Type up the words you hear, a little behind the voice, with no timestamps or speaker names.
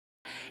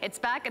It's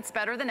back, it's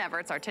better than ever.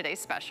 It's our today's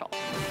special.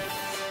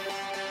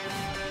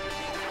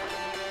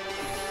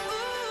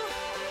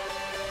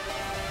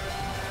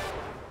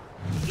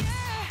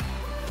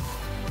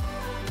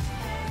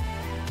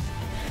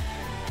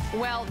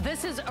 Well,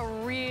 this is a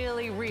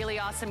really, really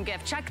awesome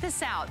gift. Check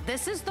this out.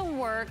 This is the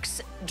Works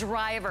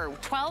driver,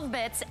 12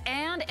 bits,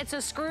 and it's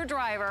a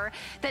screwdriver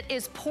that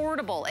is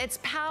portable. It's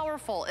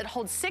powerful. It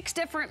holds 6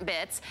 different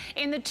bits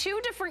in the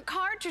 2 different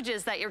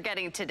cartridges that you're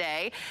getting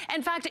today.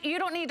 In fact, you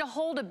don't need to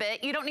hold a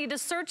bit. You don't need to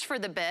search for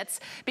the bits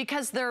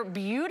because they're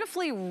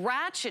beautifully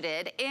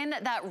ratcheted in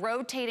that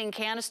rotating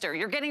canister.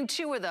 You're getting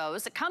 2 of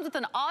those. It comes with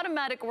an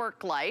automatic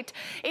work light.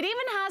 It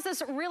even has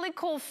this really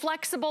cool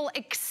flexible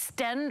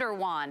extender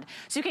wand.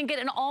 So you can get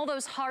in all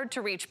those hard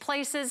to reach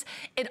places.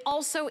 It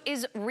also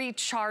is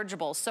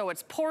rechargeable. So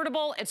it's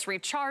portable, it's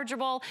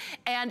rechargeable,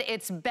 and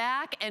it's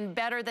back and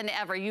better than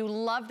ever. You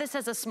loved this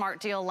as a smart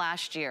deal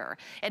last year.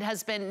 It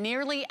has been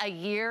nearly a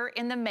year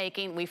in the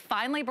making. We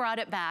finally brought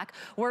it back.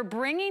 We're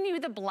bringing you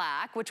the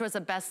black, which was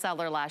a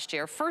bestseller last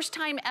year. First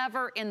time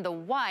ever in the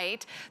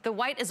white. The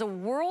white is a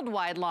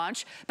worldwide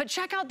launch, but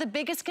check out the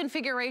biggest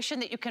configuration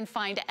that you can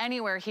find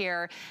anywhere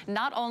here,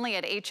 not only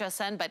at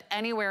HSN, but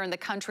anywhere in the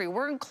country.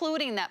 We're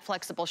including that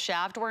flexible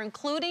shaft. We're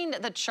including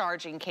the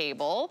charging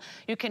cable.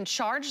 You can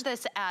charge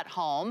this at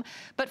home.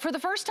 But for the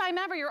first time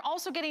ever, you're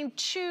also getting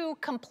 2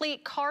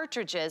 complete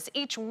cartridges.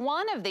 Each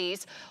one of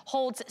these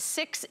holds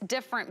 6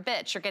 different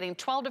bits. You're getting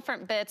 12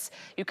 different bits.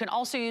 You can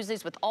also use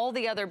these with all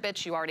the other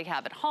bits you already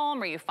have at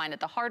home or you find at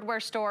the hardware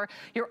store.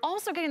 You're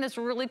also getting this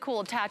really cool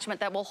attachment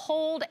that will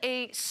hold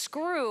a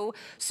screw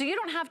so you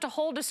don't have to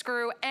hold a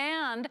screw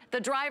and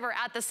the driver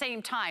at the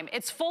same time.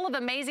 It's full of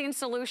amazing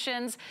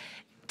solutions.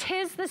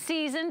 'Tis the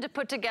season to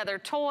put together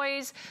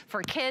toys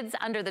for kids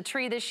under the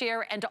tree this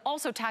year and to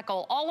also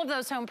tackle all of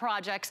those home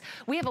projects.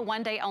 We have a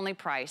one-day only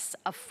price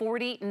of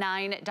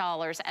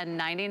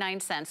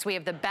 $49.99. We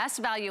have the best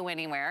value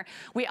anywhere.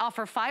 We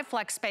offer 5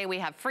 flex pay. We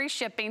have free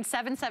shipping.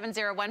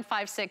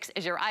 770156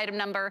 is your item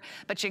number.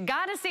 But you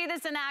gotta see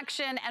this in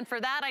action. And for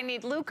that, I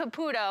need Lou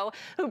Caputo,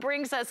 who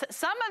brings us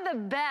some of the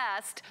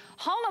best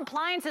home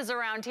appliances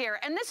around here.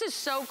 And this is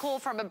so cool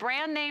from a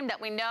brand name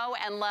that we know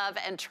and love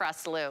and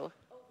trust, Lou.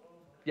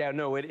 Yeah,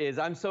 no, it is.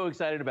 I'm so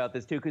excited about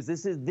this too, because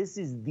this is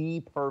the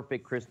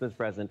perfect Christmas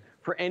present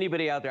for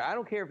anybody out there. I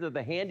don't care if they're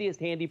the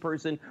handy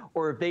person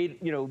or if they,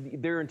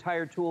 their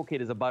entire toolkit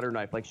is a butter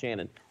knife like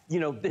Shannon.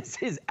 This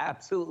is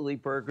absolutely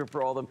perfect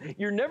for all of them.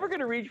 You're never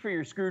going to reach for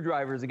your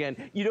screwdrivers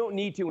again. You don't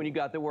need to when you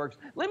got the Works.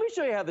 Let me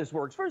show you how this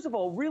works. First of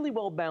all, really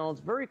well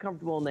balanced, very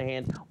comfortable in the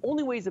hand,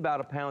 only weighs about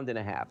 1.5 pounds,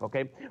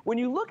 okay? When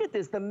you look at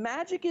this, the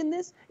magic in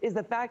this is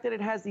the fact that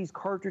it has these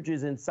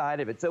cartridges inside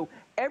of it. So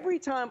every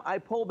time I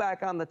pull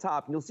back on the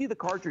top, and you'll see the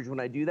cartridge when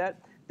I do that,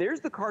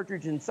 there's the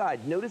cartridge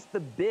inside. Notice the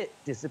bit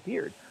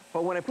disappeared.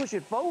 But when I push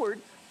it forward,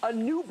 a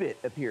new bit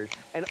appears.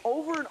 And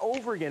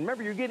over again,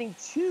 remember, you're getting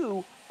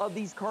 2 of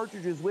these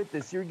cartridges with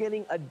this. You're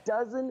getting a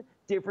dozen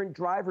different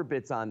driver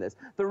bits on this.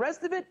 The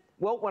rest of it,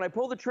 well, when I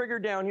pull the trigger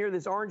down here,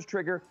 this orange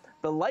trigger,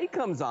 the light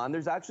comes on.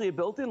 There's actually a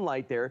built-in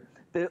light there.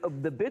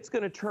 The bit's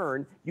going to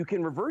turn. You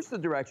can reverse the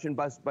direction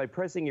by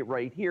pressing it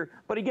right here.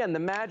 But again, the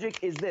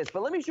magic is this.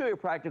 But let me show you a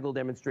practical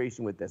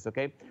demonstration with this,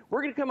 okay?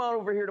 We're going to come on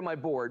over here to my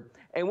board.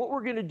 And what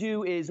we're going to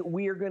do is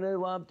we are going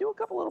to do a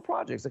couple little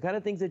projects, the kind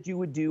of things that you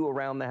would do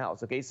around the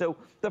house, okay? So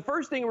the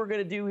first thing we're going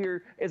to do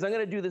here is I'm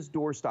going to do this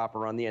door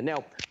stopper on the end.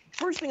 Now,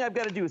 first thing I've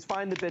got to do is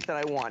find the bit that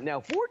I want. Now,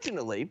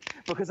 fortunately,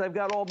 because I've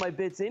got all my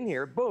bits in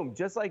here, boom,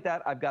 just like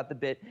that, I've got the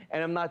bit,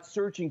 and I'm not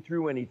searching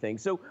through anything.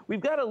 So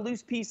we've got a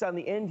loose piece on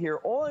the end here.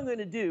 All I'm going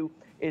to do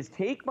is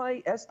take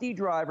my SD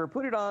driver,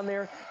 put it on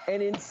there,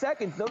 and in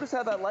seconds, notice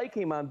how that light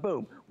came on,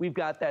 boom, we've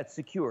got that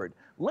secured.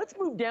 Let's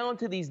move down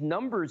to these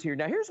numbers here.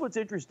 Now, here's what's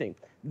interesting.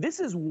 This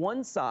is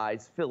one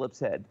size Phillips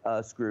head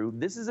screw.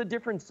 This is a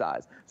different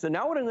size. So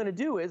now what I'm going to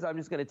do is I'm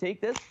just going to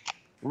take this,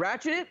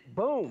 ratchet it,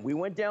 boom, we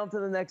went down to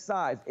the next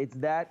size. It's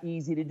that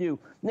easy to do.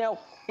 Now,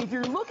 if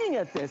you're looking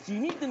at this, you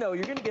need to know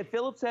you're going to get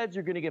Phillips heads,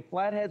 you're going to get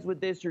flat heads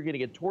with this, you're going to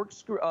get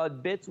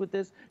Torx bits with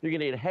this, you're going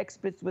to get hex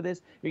bits with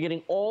this, you're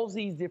getting all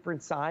these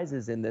different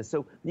sizes in this.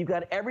 So you've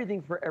got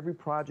everything for every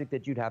project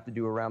that you'd have to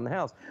do around the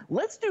house.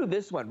 Let's do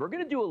this one. We're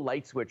going to do a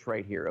light switch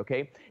right here,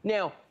 okay?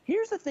 Now,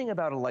 here's the thing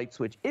about a light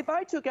switch. If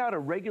I took out a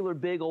regular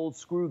big old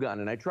screw gun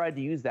and I tried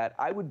to use that,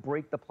 I would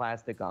break the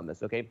plastic on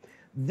this, okay?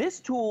 This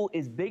tool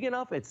is big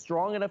enough, it's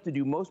strong enough to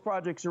do most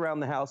projects around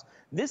the house.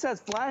 This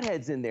has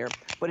flatheads in there,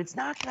 but it's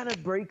not gonna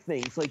break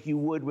things like you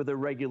would with a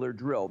regular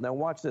drill. Now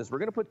watch this, we're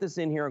gonna put this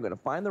in here, I'm gonna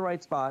find the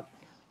right spot,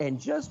 and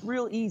just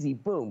real easy,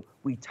 boom,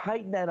 we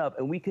tighten that up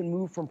and we can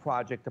move from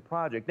project to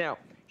project. Now,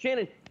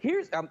 Shannon,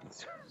 here's,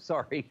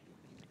 sorry,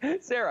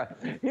 Sarah,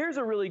 here's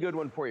a really good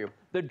one for you.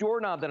 The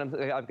doorknob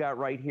that I've got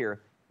right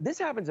here. This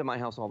happens in my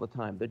house all the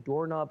time. The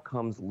doorknob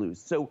comes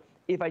loose. So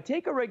if I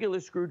take a regular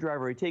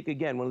screwdriver, I take,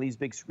 again, one of these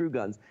big screw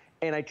guns,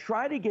 and I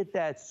try to get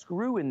that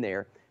screw in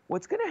there,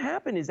 what's going to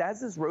happen is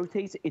as this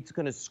rotates, it's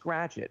going to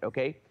scratch it,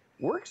 okay?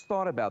 Works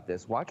thought about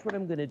this. Watch what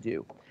I'm going to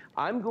do.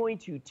 I'm going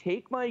to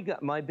take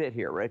my bit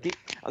here, right?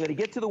 I'm going to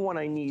get to the one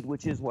I need,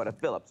 which is what? A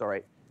Phillips, all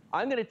right?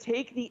 I'm gonna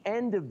take the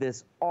end of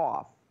this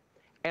off,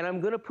 and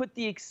I'm gonna put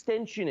the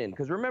extension in,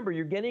 because remember,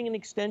 you're getting an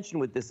extension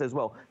with this as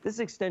well. This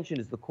extension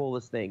is the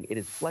coolest thing. It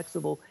is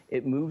flexible,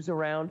 it moves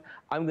around.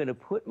 I'm gonna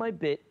put my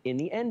bit in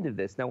the end of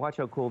this. Now watch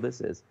how cool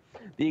this is.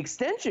 The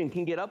extension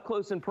can get up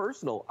close and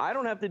personal. I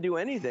don't have to do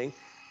anything.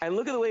 And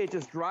look at the way it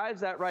just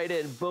drives that right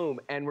in, boom,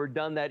 and we're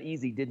done that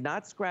easy. Did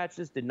not scratch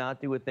this, did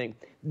not do a thing.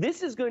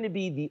 This is going to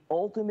be the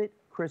ultimate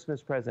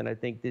Christmas present, I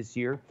think, this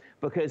year,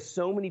 because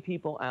so many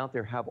people out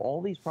there have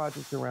all these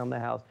projects around the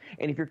house.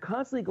 And if you're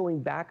constantly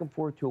going back and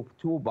forth to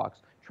a toolbox,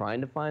 trying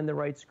to find the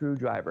right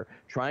screwdriver,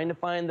 trying to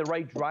find the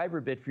right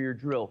driver bit for your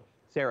drill,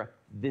 Sarah,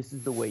 this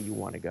is the way you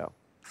want to go.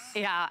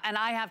 Yeah, and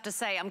I have to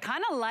say, I'm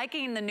kind of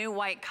liking the new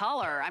white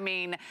color. I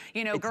mean,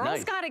 you know, girls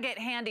nice. got to get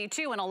handy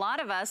too. And a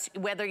lot of us,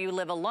 whether you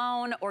live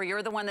alone or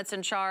you're the one that's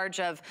in charge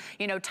of,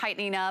 you know,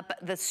 tightening up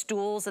the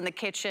stools in the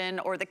kitchen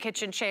or the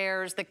kitchen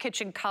chairs, the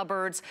kitchen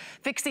cupboards,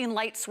 fixing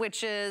light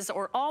switches,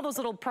 or all those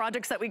little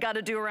projects that we got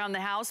to do around the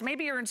house.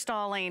 Maybe you're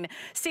installing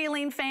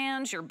ceiling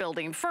fans, you're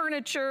building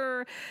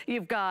furniture,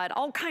 you've got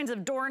all kinds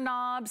of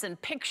doorknobs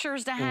and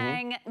pictures to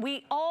hang.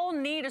 We all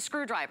need a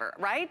screwdriver,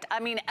 right?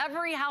 I mean,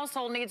 every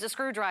household needs a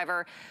screwdriver.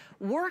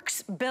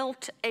 Works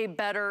built a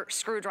better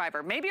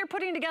screwdriver. Maybe you're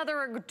putting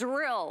together a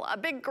drill, a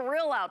big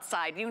grill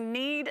outside. You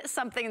need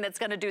something that's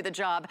gonna do the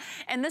job.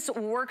 And this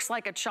works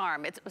like a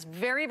charm. It was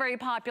very, very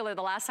popular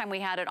the last time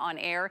we had it on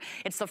air.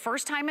 It's the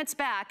first time it's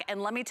back,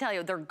 and let me tell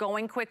you, they're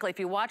going quickly.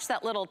 If you watch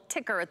that little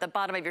ticker at the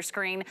bottom of your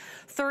screen,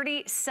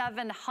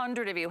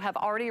 3,700 of you have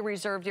already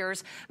reserved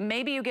yours.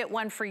 Maybe you get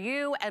one for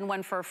you and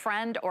one for a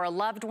friend or a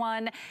loved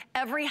one.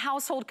 Every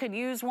household could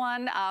use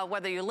one,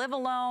 whether you live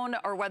alone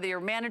or whether you're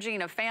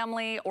managing a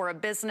family or a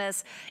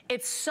business.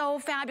 It's so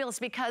fabulous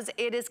because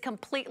it is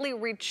completely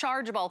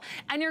rechargeable,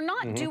 and you're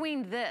not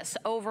doing this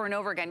over and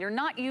over again. You're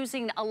not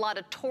using a lot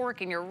of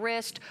torque in your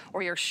wrist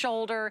or your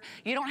shoulder.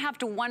 You don't have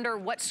to wonder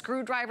what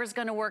screwdriver is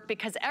going to work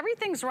because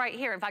everything's right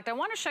here. In fact, I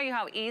want to show you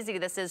how easy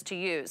this is to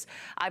use.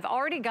 I've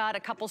already got a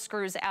couple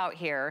screws out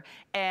here,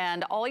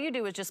 and all you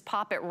do is just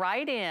pop it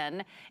right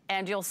in,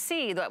 and you'll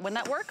see that when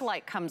that work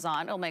light comes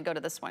on, oh, let me go to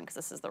this one because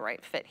this is the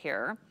right fit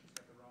here.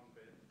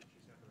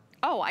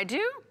 Oh, I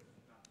do?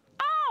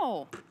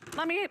 Oh,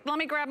 let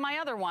me grab my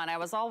other one. I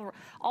was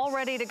all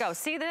ready to go.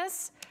 See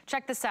this?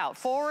 Check this out.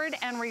 Forward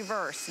and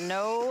reverse,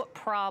 no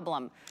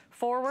problem.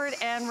 Forward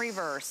and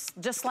reverse,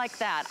 just like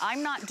that.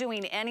 I'm not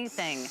doing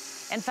anything.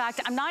 In fact,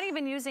 I'm not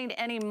even using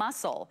any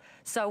muscle.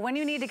 So when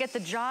you need to get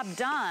the job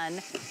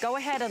done, go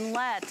ahead and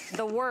let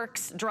the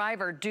Works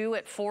driver do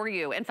it for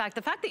you. In fact,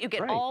 the fact that you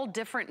get all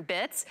different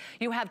bits,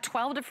 you have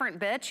 12 different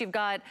bits. You've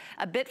got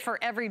a bit for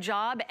every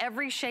job,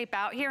 every shape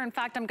out here. In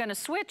fact, I'm gonna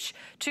switch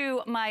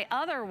to my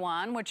other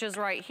one, which is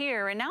right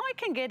here. And now I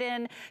can get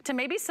in to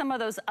maybe some of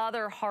those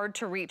other hard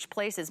to reach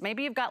places.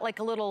 Maybe you've got like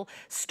a little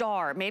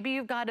star. Maybe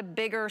you've got a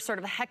bigger sort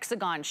of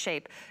hexagon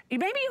shape.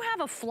 Maybe you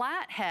have a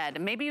flat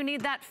head. Maybe you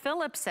need that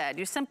Phillips head.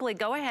 You simply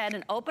go ahead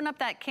and open up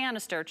that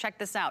canister. Check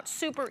this out,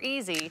 super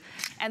easy.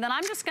 And then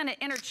I'm just gonna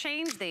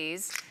interchange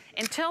these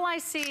until I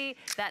see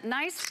that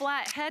nice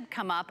flat head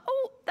come up.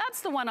 Oh,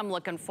 that's the one I'm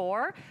looking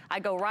for. I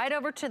go right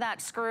over to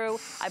that screw,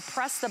 I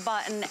press the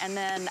button, and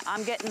then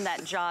I'm getting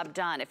that job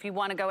done. If you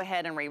wanna go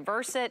ahead and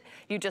reverse it,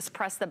 you just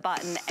press the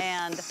button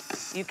and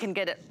you can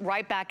get it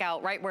right back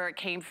out, right where it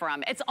came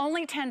from. It's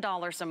only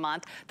 $10 a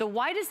month. The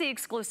white is the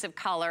exclusive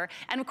color.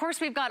 And of course,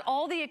 we've got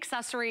all the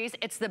accessories.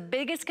 It's the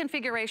biggest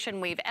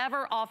configuration we've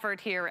ever offered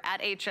here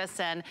at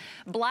HSN.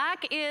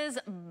 Black is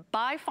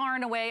by far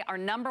and away our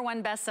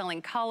 #1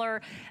 best-selling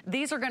color.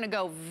 These are gonna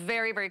go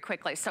very, very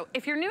quickly. So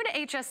if you're new to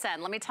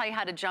HSN, let me tell you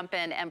how to jump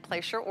in and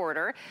place your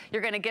order.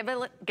 You're gonna give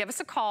us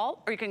a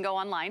call, or you can go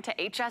online to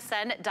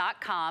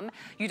hsn.com.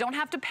 You don't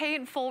have to pay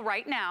in full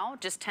right now,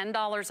 just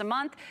 $10 a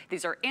month.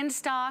 These are in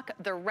stock,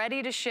 they're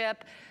ready to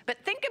ship. But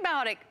think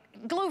about it,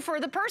 Glue, for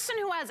the person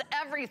who has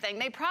everything,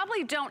 they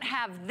probably don't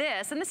have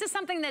this, and this is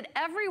something that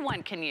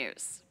everyone can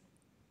use.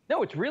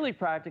 No, it's really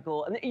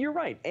practical. And you're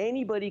right.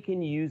 Anybody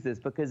can use this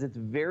because it's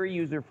very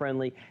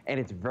user-friendly and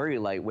it's very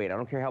lightweight. I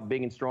don't care how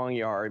big and strong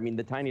you are. I mean,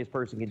 the tiniest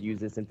person could use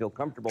this and feel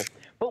comfortable.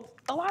 But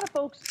a lot of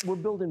folks, we're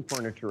building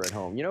furniture at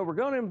home. You know, we're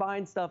going and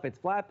buying stuff. It's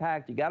flat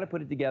packed. You got to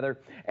put it together.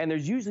 And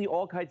there's usually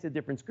all kinds of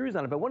different screws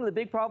on it. But one of the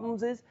big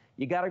problems is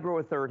you got to grow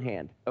a third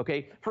hand,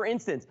 okay? For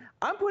instance,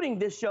 I'm putting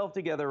this shelf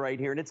together right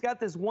here, and it's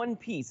got this one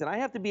piece. And I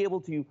have to be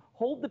able to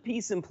hold the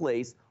piece in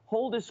place,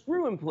 hold a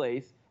screw in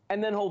place,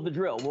 and then hold the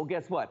drill. Well,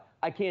 guess what?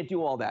 I can't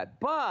do all that,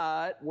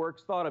 but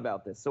Works thought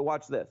about this. So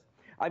watch this.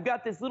 I've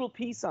got this little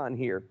piece on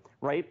here,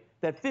 right,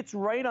 that fits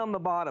right on the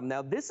bottom.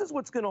 Now, this is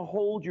what's gonna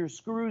hold your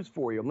screws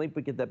for you. Let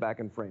me get that back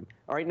in frame.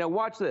 All right, now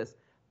watch this.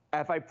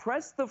 If I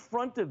press the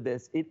front of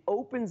this, it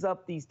opens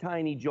up these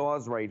tiny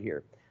jaws right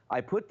here. I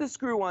put the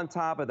screw on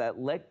top of that,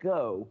 let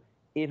go,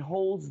 it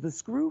holds the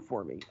screw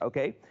for me,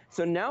 okay?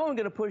 So now I'm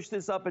gonna push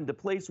this up into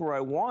place where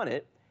I want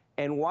it,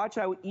 and watch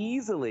how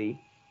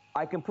easily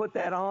I can put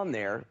that on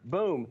there,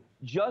 boom,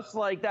 just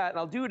like that. And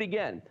I'll do it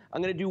again.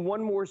 I'm gonna do one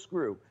more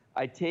screw.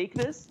 I take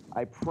this,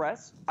 I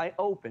press, I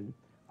open,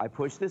 I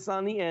push this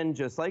on the end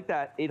just like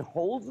that. It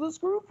holds the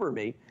screw for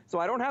me, so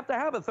I don't have to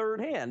have a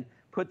third hand.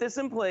 Put this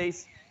in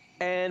place,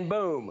 and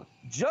boom.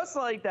 Just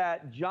like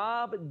that,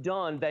 job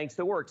done thanks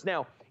to Works.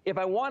 Now, if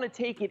I want to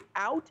take it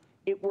out,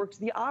 it works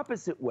the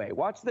opposite way.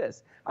 Watch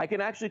this. I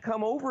can actually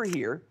come over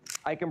here.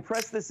 I can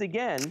press this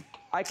again.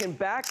 I can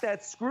back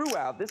that screw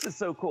out. This is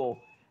so cool.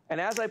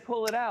 And as I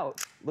pull it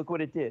out, look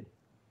what it did.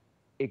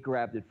 It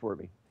grabbed it for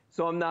me.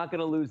 So I'm not going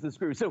to lose the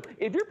screw. So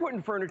if you're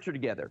putting furniture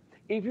together,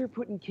 if you're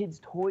putting kids'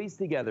 toys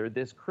together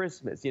this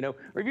Christmas, you know,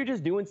 or if you're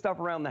just doing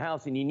stuff around the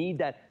house and you need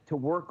that to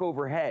work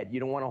overhead, you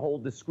don't want to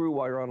hold the screw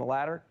while you're on a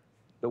ladder,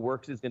 the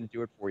Works is going to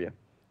do it for you.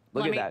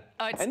 Look at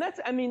that. And that's,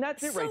 I mean,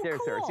 that's it right there,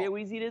 cool. Sarah. See how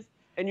easy it is?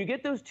 And you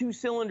get those 2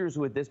 cylinders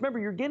with this. Remember,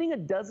 you're getting a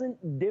dozen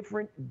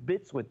different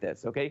bits with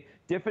this, okay?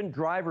 Different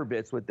driver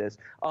bits with this.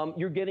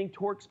 You're getting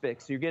Torx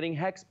bits. You're getting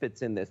hex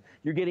bits in this.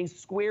 You're getting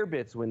square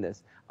bits with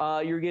this.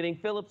 You're getting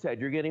Phillips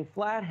head. You're getting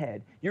flat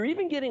head. You're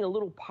even getting a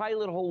little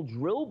pilot hole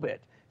drill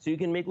bit, so you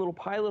can make little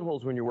pilot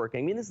holes when you're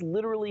working. I mean, this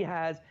literally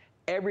has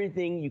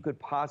everything you could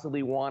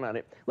possibly want on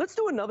it. Let's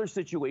do another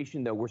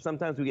situation, though, where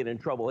sometimes we get in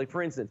trouble. Like,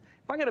 for instance,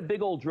 if I got a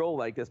big old drill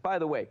like this, by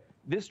the way,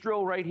 this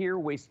drill right here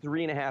weighs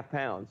 3.5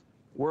 pounds.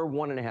 We're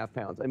 1.5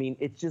 pounds. I mean,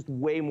 it's just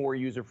way more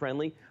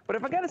user-friendly. But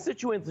if I got a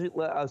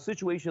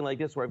situation like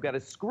this where I've got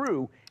a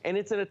screw and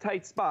it's in a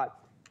tight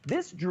spot,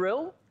 this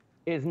drill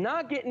is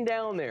not getting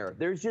down there.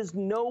 There's just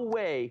no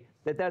way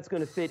that that's going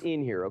to fit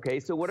in here,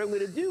 okay? So what I'm going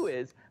to do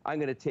is I'm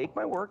going to take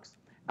my Works,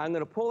 I'm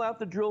going to pull out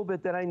the drill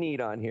bit that I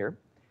need on here,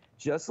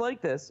 just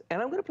like this,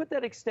 and I'm going to put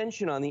that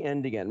extension on the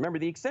end again. Remember,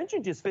 the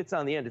extension just fits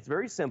on the end. It's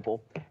very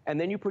simple. And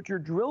then you put your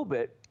drill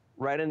bit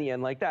right on the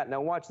end like that.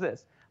 Now watch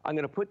this. I'm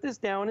going to put this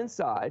down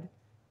inside,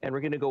 and we're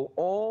going to go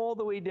all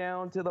the way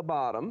down to the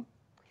bottom.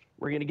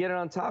 We're going to get it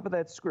on top of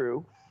that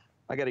screw.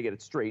 I got to get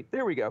it straight.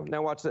 There we go.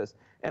 Now watch this.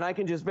 And I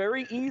can just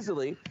very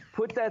easily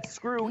put that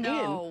screw in.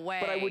 No way.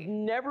 But I would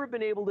never have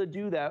been able to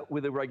do that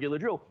with a regular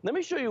drill. Let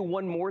me show you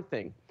one more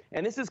thing.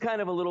 And this is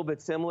kind of a little bit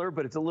similar,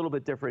 but it's a little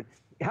bit different.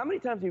 How many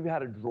times have you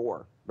had a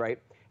drawer, right?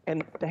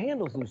 And the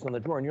handle's loose on the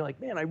drawer, and you're like,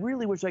 man, I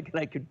really wish I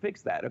could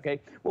fix that, okay?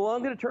 Well,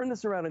 I'm going to turn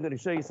this around. I'm going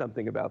to show you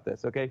something about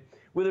this, okay?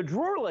 With a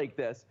drawer like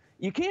this,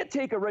 you can't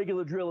take a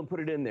regular drill and put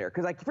it in there,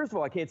 because first of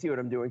all, I can't see what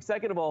I'm doing.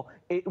 Second of all,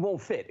 it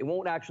won't fit. It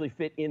won't actually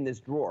fit in this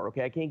drawer,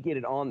 okay? I can't get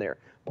it on there.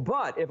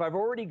 But if I've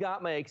already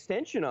got my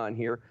extension on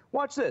here,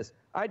 watch this.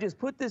 I just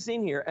put this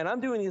in here, and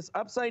I'm doing this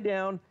upside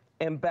down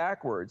and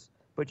backwards.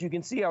 But you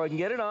can see how I can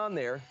get it on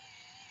there.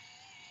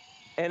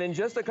 And in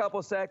just a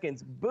couple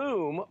seconds,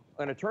 boom, I'm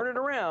going to turn it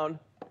around.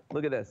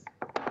 Look at this.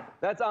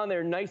 That's on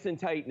there nice and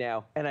tight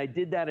now, and I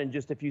did that in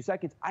just a few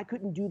seconds. I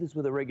couldn't do this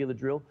with a regular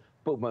drill,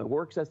 but with my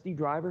Works SD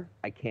driver,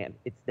 I can.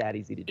 It's that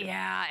easy to do.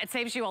 Yeah, it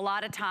saves you a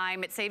lot of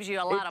time. It saves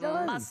you a lot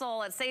of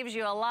muscle. It saves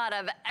you a lot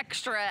of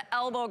extra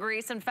elbow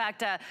grease. In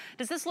fact,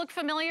 does this look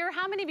familiar?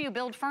 How many of you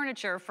build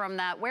furniture from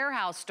that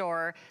warehouse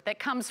store that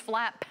comes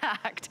flat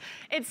packed?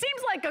 It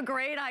seems like a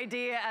great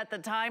idea at the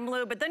time,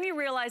 Lou, but then you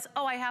realize,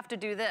 oh, I have to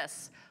do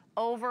this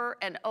over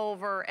and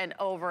over and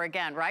over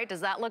again, right?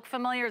 Does that look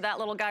familiar, that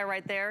little guy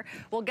right there?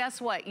 Well,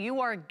 guess what?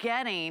 You are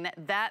getting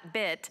that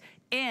bit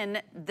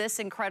in this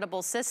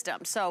incredible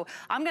system. So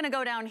I'm gonna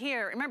go down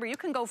here. Remember, you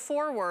can go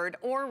forward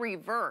or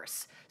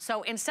reverse.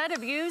 So instead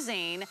of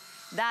using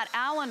that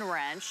Allen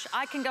wrench,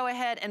 I can go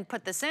ahead and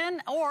put this in,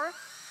 or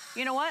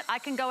you know what? I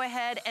can go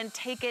ahead and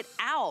take it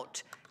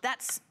out.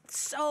 That's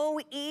so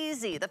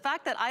easy. The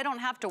fact that I don't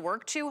have to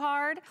work too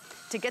hard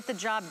to get the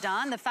job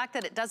done, the fact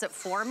that it does it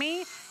for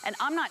me, and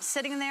I'm not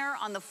sitting there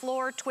on the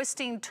floor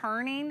twisting,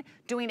 turning,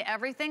 doing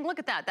everything. Look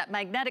at that. That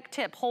magnetic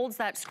tip holds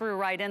that screw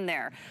right in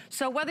there.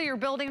 So whether you're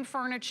building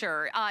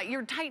furniture,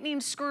 you're tightening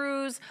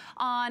screws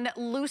on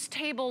loose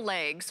table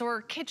legs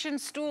or kitchen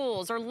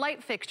stools or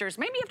light fixtures,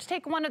 maybe you have to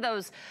take one of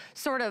those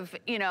sort of,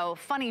 you know,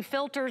 funny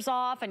filters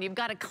off and you've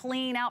got to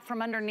clean out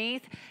from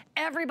underneath.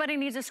 Everybody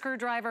needs a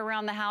screwdriver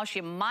around the house.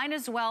 You might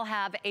as well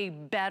have a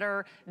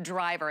better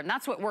driver. And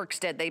that's what Works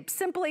did. They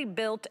simply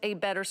built a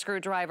better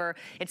screwdriver.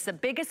 It's the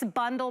biggest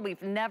bundle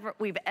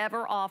we've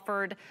ever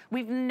offered.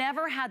 We've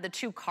never had the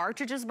 2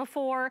 cartridges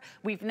before.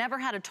 We've never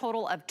had a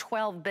total of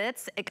 12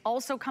 bits. It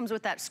also comes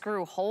with that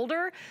screw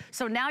holder.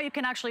 So now you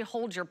can actually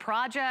hold your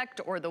project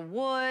or the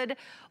wood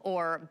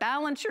or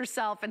balance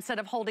yourself instead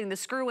of holding the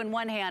screw in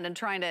one hand and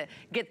trying to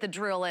get the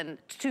drill in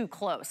too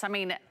close. I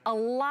mean, a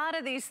lot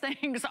of these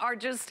things are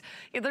just,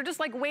 they're just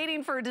like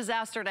waiting for a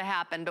disaster to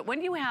happen. But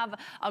when you have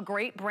a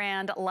great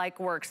brand like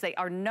Works, they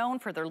are known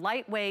for their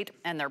lightweight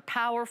and their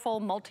powerful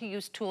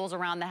multi-use tools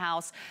around the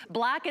house.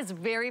 Black is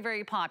very,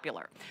 very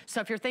popular. So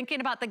if you're thinking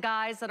about the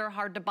guys that are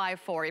hard to buy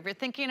for, if you're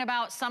thinking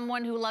about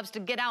someone who loves to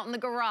get out in the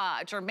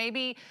garage, or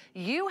maybe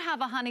you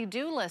have a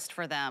honey-do list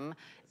for them,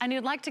 and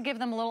you'd like to give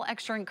them a little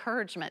extra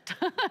encouragement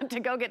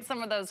to go get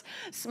some of those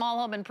small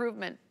home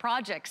improvement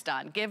projects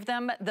done. Give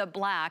them the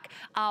black.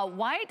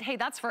 White, hey,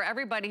 that's for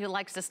everybody who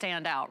likes to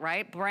stand out,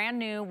 right? Brand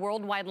new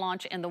worldwide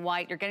launch in the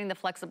white. You're getting the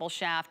flexible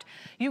shaft.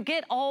 You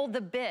get all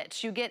the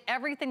bits. You get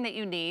everything that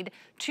you need.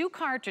 2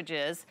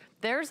 cartridges.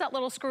 There's that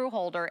little screw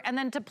holder. And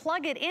then to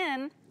plug it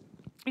in,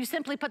 You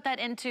simply put that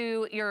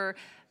into your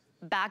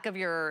back of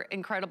your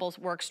Incredible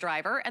Works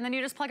driver, and then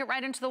you just plug it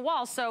right into the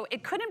wall. So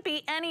it couldn't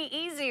be any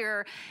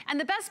easier. And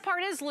the best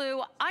part is,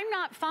 Lou, I'm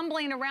not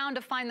fumbling around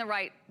to find the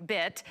right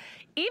bit.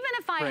 Even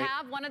if I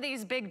have one of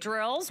these big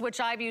drills, which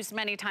I've used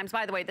many times,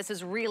 by the way, this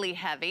is really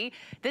heavy.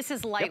 This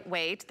is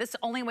lightweight. This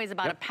only weighs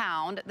about a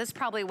pound. This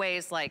probably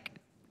weighs like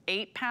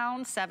 8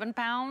 pounds, 7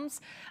 pounds.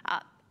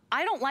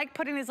 I don't like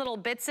putting these little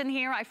bits in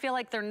here. I feel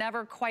like they're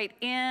never quite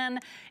in,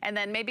 and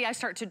then maybe I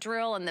start to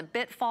drill and the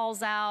bit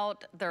falls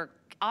out. They're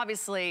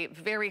obviously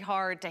very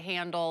hard to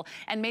handle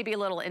and maybe a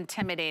little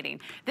intimidating.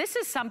 This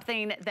is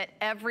something that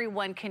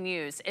everyone can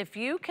use. If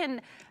you can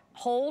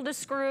hold a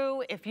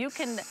screw, if you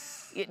can,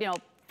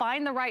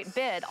 find the right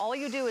bit, all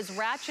you do is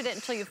ratchet it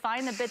until you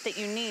find the bit that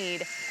you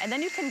need, and then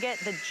you can get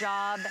the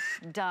job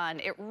done.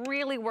 It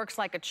really works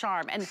like a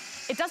charm. And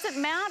it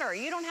doesn't matter.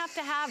 You don't have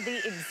to have the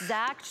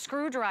exact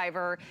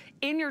screwdriver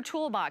in your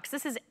toolbox.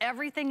 This is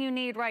everything you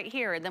need right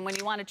here. And then when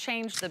you want to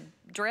change the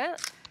drill,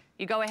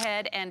 you go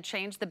ahead and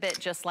change the bit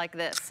just like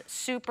this.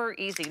 Super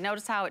easy.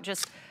 Notice how it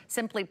just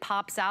simply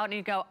pops out and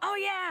you go, oh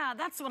yeah,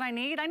 that's what I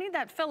need. I need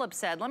that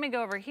Phillips head. Let me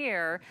go over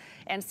here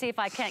and see if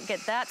I can't get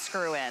that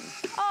screw in.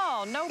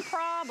 Oh, no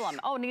problem.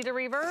 Oh, need to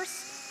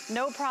reverse?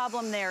 No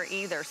problem there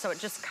either. So it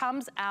just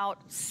comes out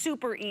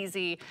super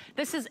easy.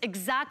 This is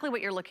exactly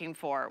what you're looking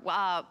for.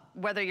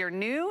 Whether you're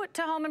new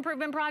to home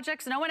improvement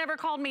projects, no one ever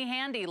called me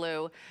handy,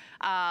 Lou.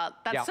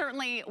 That's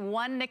certainly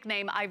one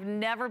nickname I've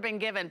never been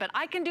given, but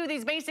I can do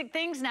these basic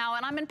things now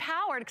and I'm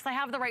empowered because I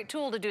have the right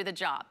tool to do the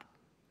job.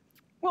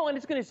 Well, and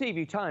it's going to save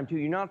you time, too.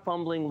 You're not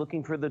fumbling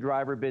looking for the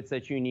driver bits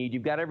that you need.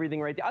 You've got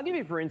everything right there. I'll give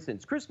you, for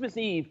instance, Christmas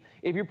Eve,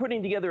 if you're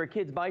putting together a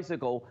kid's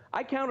bicycle,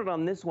 I counted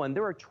on this one.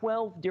 There are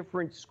 12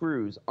 different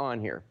screws on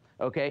here,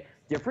 okay?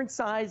 Different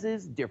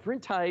sizes,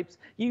 different types.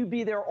 You'd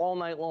be there all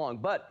night long.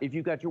 But if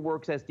you've got your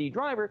Works SD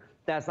driver,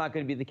 that's not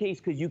going to be the case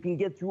because you can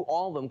get through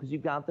all of them because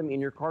you've got them in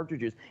your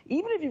cartridges.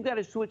 Even if you've got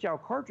to switch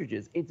out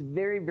cartridges, it's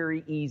very,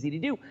 very easy to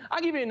do.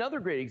 I'll give you another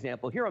great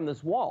example here on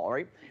this wall, all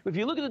right? If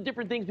you look at the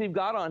different things we've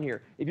got on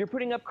here, if you're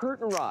putting up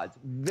curtain rods,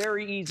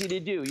 very easy to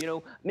do. You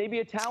know,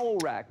 maybe a towel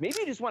rack. Maybe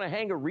you just want to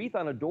hang a wreath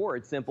on a door.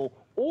 It's simple.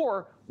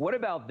 Or what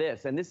about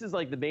this? And this is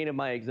like the bane of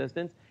my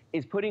existence,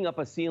 is putting up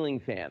a ceiling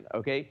fan,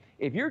 okay?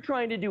 If you're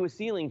trying to do a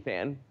ceiling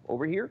fan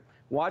over here,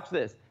 watch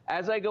this.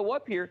 As I go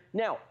up here,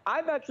 now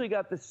I've actually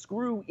got the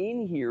screw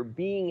in here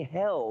being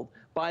held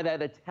by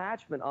that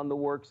attachment on the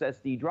Works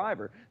SD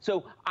driver.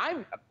 So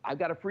I've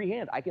got a free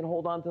hand. I can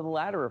hold on to the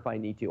ladder if I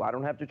need to. I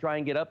don't have to try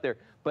and get up there,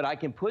 but I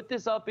can put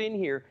this up in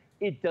here.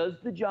 It does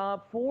the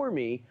job for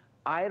me.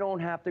 I don't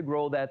have to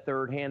grow that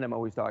third hand I'm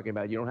always talking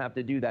about. You don't have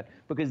to do that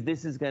because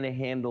this is going to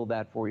handle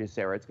that for you,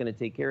 Sarah. It's going to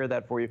take care of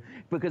that for you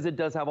because it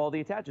does have all the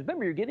attachments.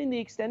 Remember, you're getting the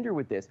extender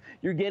with this.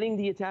 You're getting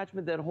the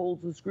attachment that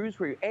holds the screws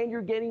for you, and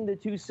you're getting the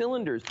 2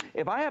 cylinders.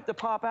 If I have to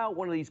pop out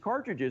one of these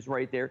cartridges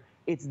right there,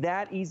 it's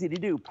that easy to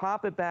do.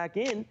 Pop it back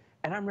in,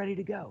 and I'm ready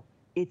to go.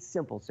 It's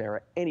simple,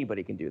 Sarah.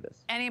 Anybody can do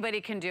this.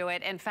 Anybody can do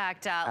it. In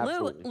fact,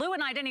 Lou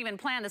and I didn't even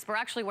plan this. We're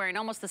actually wearing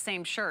almost the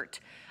same shirt.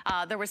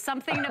 There was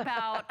something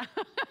about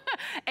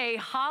a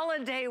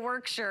holiday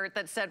work shirt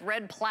that said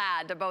red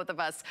plaid to both of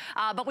us.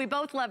 But we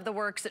both love the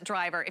Works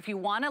driver. If you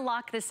want to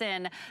lock this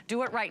in,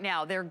 do it right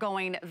now. They're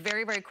going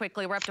very, very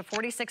quickly. We're up to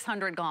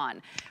 4,600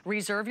 gone.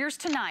 Reserve yours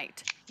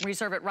tonight.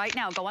 Reserve it right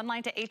now. Go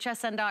online to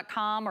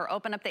hsn.com or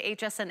open up the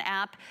HSN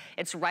app.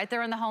 It's right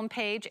there on the home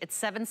page. It's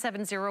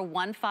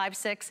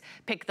 770156.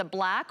 Pick the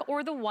black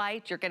or the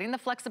white. You're getting the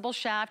flexible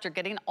shaft. You're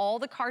getting all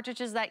the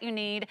cartridges that you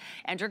need,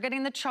 and you're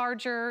getting the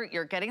charger.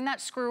 You're getting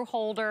that screw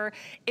holder.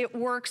 It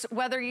works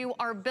whether you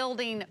are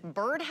building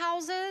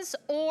birdhouses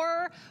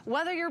or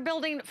whether you're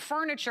building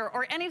furniture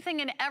or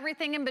anything and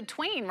everything in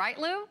between, right,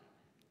 Lou?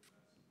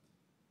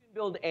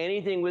 Build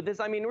anything with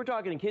this. I mean, we're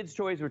talking kids'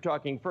 toys, we're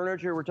talking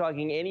furniture, we're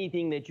talking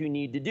anything that you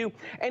need to do.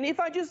 And if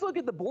I just look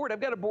at the board, I've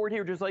got a board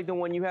here just like the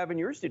one you have in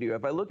your studio.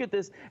 If I look at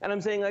this and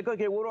I'm saying like,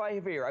 okay, what do I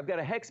have here? I've got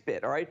a hex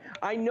bit, all right?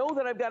 I know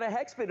that I've got a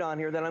hex bit on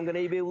here that I'm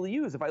going to be able to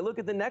use. If I look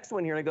at the next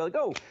one here and I go like,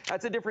 oh,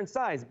 that's a different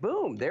size.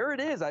 Boom, there it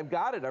is. I've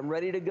got it. I'm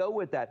ready to go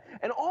with that.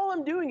 And all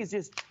I'm doing is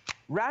just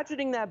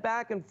ratcheting that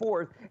back and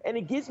forth, and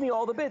it gives me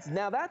all the bits.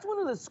 Now, that's one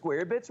of the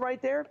square bits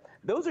right there.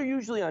 Those are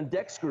usually on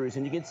deck screws,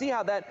 and you can see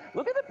how that,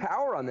 look at the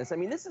power on this. I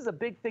mean, this is a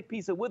big, thick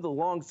piece of wood, a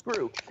long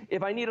screw.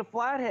 If I need a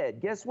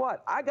flathead, guess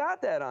what? I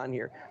got that on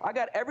here. I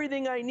got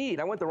everything I need.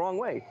 I went the wrong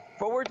way.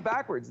 Forwards,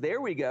 backwards. There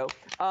we go.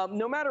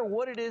 No matter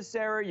what it is,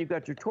 Sarah, you've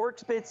got your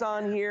Torx bits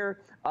on here.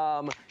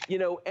 You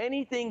know,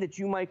 anything that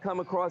you might come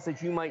across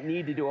that you might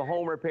need to do a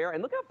home repair.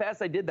 And look how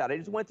fast I did that. I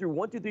just went through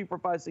 1, 2, 3, 4,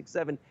 5, 6,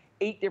 7,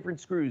 8 different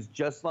screws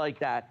just like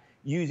that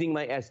using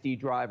my SD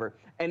driver.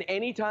 And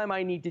anytime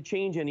I need to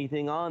change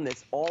anything on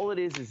this, all it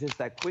is just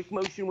that quick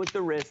motion with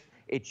the wrist.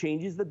 It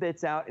changes the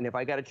bits out, and if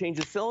I got to change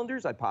the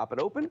cylinders, I pop it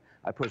open,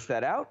 I push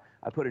that out,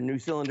 I put a new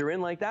cylinder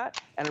in like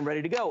that, and I'm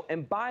ready to go.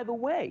 And by the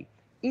way,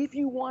 if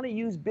you want to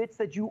use bits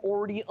that you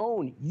already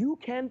own, you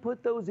can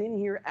put those in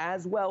here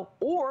as well,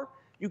 or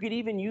You could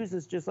even use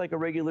this just like a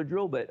regular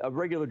drill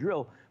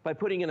by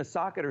putting in a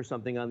socket or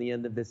something on the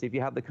end of this. If you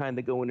have the kind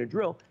that go in a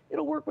drill,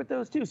 it'll work with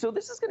those too. So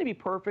this is going to be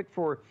perfect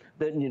for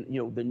the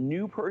the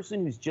new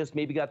person who's just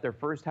maybe got their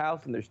first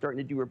house and they're starting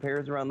to do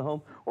repairs around the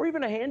home, or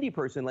even a handy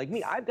person like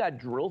me. I've got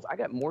drills. I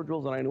got more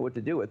drills than I know what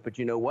to do with. But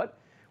you know what?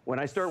 When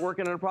I start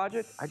working on a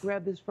project, I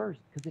grab this first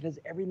because it has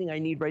everything I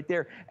need right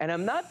there. And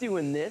I'm not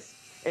doing this.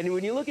 And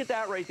when you look at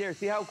that right there,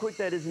 see how quick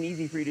that is and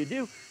easy for you to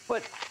do.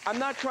 But I'm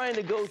not trying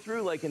to go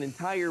through like an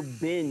entire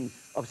bin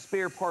of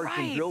spare parts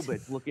and drill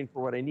bits looking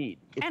for what I need.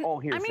 It's all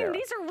here, Sarah. I mean,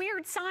 these are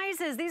weird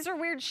sizes. These are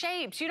weird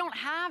shapes. You don't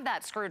have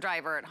that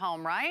screwdriver at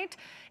home, right?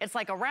 It's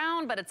like a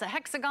round, but it's a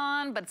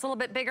hexagon, but it's a little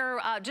bit bigger.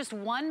 Just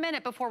 1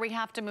 minute before we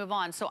have to move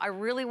on. So I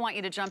really want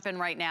you to jump in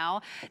right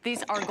now.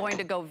 These are going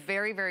to go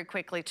very, very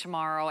quickly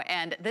tomorrow.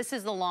 And this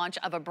is the launch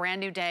of a brand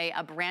new day,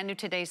 a brand new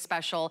Today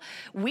special.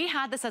 We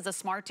had this as a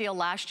smart deal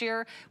last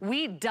year.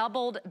 We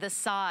doubled the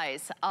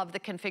size of the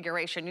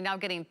configuration. You're now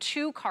getting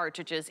 2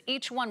 cartridges,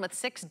 each one with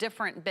 6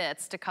 different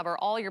bits to cover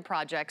all your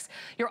projects.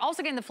 You're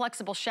also getting the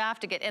flexible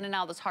shaft to get in and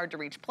out of those hard to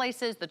reach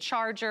places, the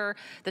charger,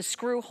 the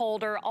screw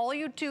holder. All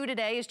you do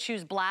today is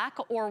choose black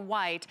or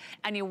white,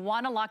 and you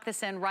want to lock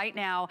this in right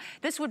now.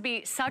 This would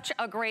be such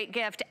a great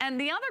gift. And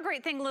the other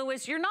great thing, Lou,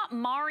 is you're not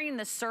marring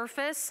the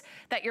surface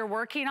that you're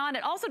working on.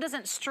 It also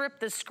doesn't strip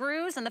the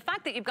screws, and the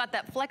fact that you've got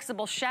that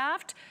flexible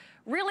shaft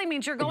really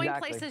means you're going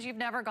places you've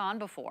never gone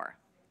before.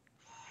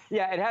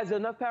 Yeah, it has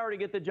enough power to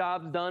get the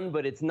jobs done,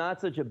 but it's not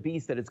such a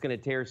beast that it's going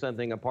to tear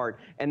something apart.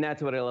 And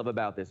that's what I love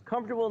about this.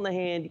 Comfortable in the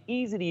hand,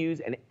 easy to use,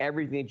 and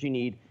everything that you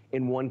need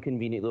in one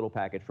convenient little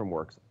package from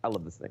Works. I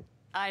love this thing.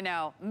 I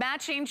know.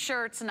 Matching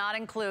shirts not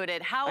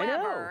included.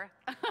 However,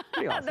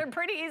 awesome. They're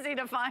pretty easy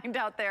to find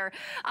out there.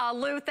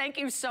 Lou, thank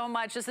you so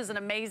much. This is an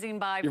amazing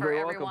buy for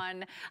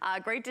everyone.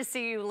 Great to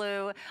see you,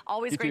 Lou.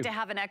 Always great to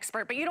have an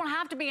expert, but you don't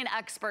have to be an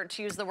expert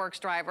to use the Works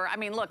driver. I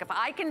mean, look, if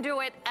I can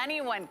do it,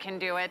 anyone can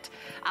do it.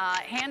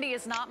 Handy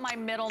is not my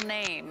middle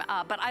name,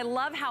 but I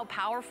love how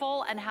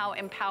powerful and how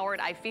empowered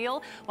I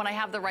feel when I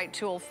have the right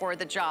tool for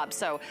the job.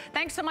 So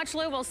thanks so much,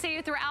 Lou. We'll see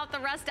you throughout the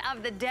rest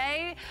of the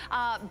day.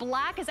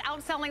 Black is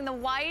outselling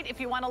the white. If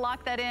you want to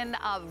lock that in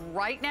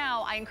right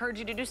now, I encourage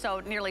you to do so.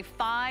 Nearly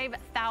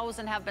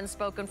 5,000 have been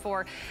spoken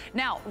for.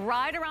 Now,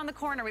 right around the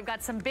corner, we've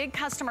got some big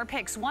customer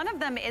picks. One of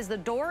them is the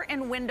door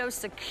and window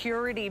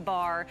security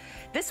bar.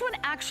 This one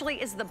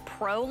actually is the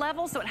pro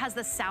level, so it has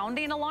the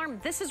sounding alarm.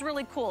 This is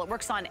really cool. It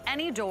works on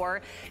any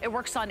door. It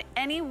works on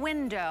any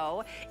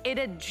window. It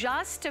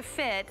adjusts to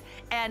fit,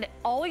 and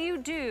all you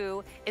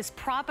do is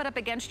prop it up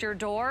against your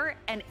door,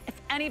 and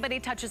if anybody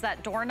touches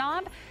that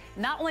doorknob,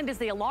 not only does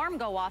the alarm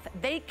go off,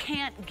 they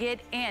can't get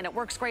in. It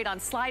works great on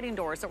sliding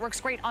doors. It works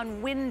great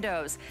on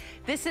windows.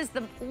 This is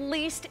the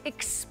least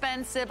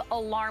expensive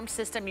alarm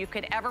system you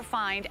could ever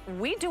find.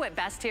 We do it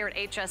best here at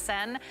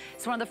HSN.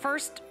 It's one of the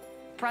first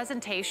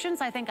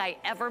presentations I think I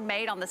ever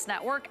made on this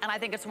network, and I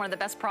think it's one of the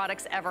best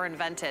products ever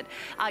invented.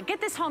 Get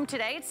this home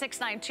today at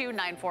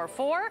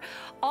 692-944.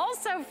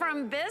 Also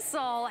from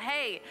Bissell,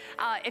 hey,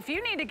 if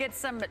you need to get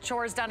some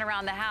chores done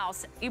around the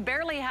house, you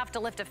barely have to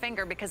lift a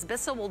finger because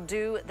Bissell will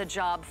do the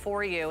job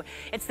for you.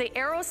 It's the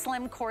Aero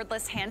Slim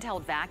cordless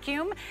handheld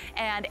vacuum,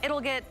 and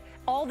it'll get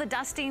all the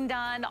dusting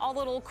done, all the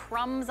little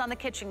crumbs on the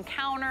kitchen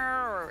counter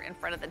or in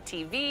front of the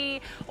TV,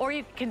 or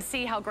you can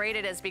see how great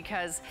it is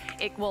because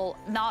it will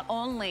not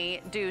only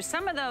do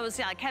some of those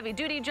like heavy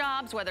duty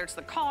jobs, whether it's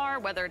the car,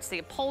 whether it's the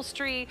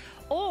upholstery,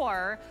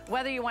 or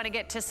whether you want to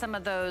get to some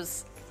of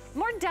those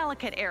more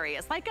delicate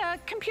areas like a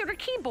computer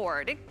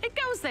keyboard. It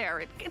goes there,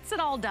 it gets it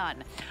all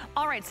done.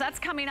 All right, so that's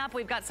coming up.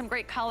 We've got some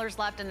great colors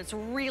left, and it's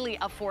really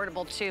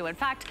affordable too. In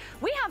fact,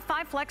 we have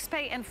 5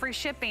 FlexPay and free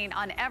shipping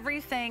on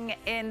everything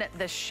in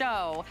the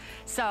show.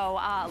 So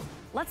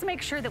let's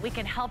make sure that we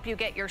can help you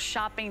get your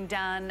shopping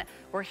done.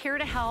 We're here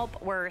to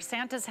help. We're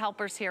Santa's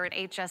helpers here at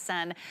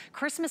HSN.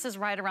 Christmas is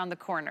right around the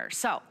corner.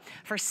 So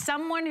for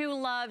someone who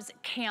loves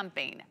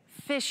camping,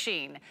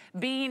 fishing,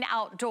 being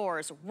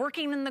outdoors,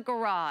 working in the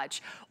garage,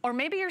 or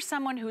maybe you're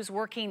someone who's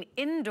working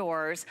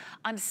indoors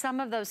on some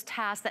of those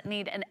tasks that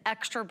need an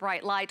extra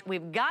bright light,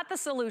 we've got the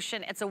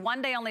solution. It's a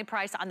one-day only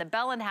price on the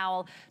Bell &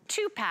 Howell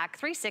 2-pack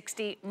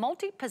 360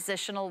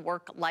 multi-positional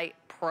work light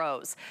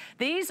pros.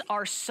 These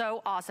are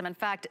so awesome. In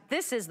fact,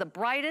 this is the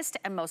brightest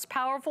and most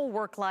powerful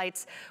work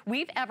lights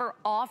we've ever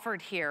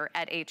offered here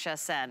at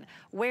HSN.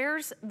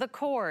 Where's the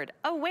cord?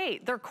 Oh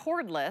wait, they're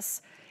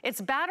cordless. It's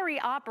battery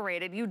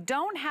operated. You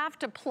don't have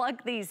to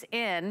plug these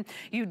in.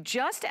 You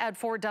just add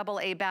 4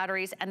 AA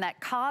batteries, and that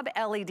Cobb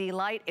LED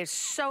light is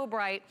so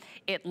bright,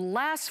 it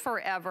lasts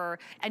forever,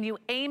 and you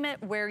aim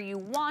it where you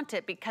want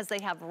it because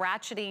they have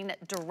ratcheting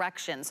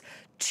directions.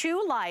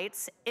 2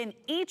 lights in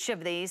each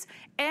of these,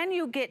 and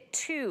you get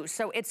 2.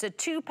 So it's a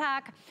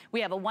 2-pack. We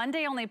have a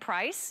one-day only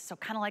price, so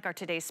kind of like our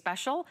today's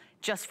special.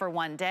 just for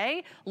one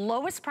day.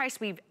 Lowest price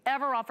we've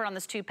ever offered on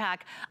this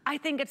 2-pack. I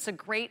think it's a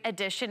great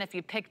addition if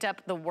you picked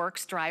up the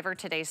Works Driver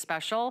today's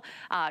special.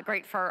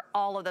 Great for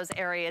all of those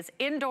areas,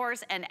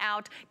 indoors and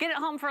out. Get it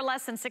home for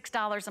less than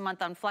 $6 a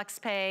month on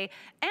FlexPay.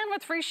 And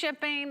with free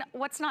shipping,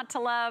 what's not to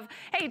love?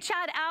 Hey,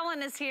 Chad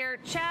Allen is here.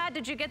 Chad,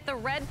 did you get the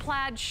red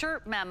plaid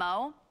shirt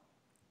memo?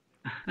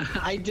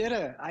 I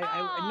didn't.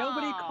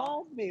 Nobody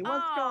called me.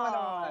 What's going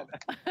on?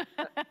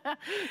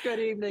 Good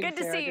evening, Good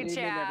to Sarah. see you, Good evening,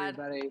 Chad.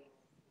 everybody.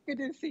 Good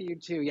to see you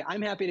too. Yeah,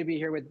 I'm happy to be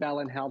here with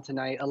Bell & Howell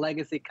tonight, a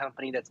legacy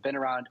company that's been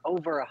around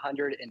over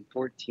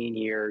 114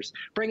 years,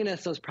 bringing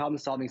us those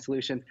problem-solving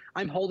solutions.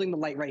 I'm holding the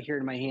light right here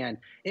in my hand.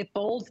 It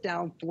folds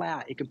down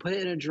flat. You can put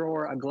it in a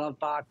drawer, a glove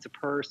box, a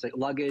purse, a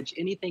luggage,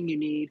 anything you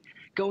need.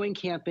 Going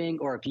camping,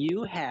 or if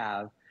you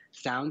have,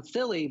 sounds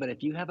silly, but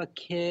if you have a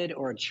kid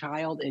or a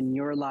child in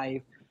your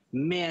life,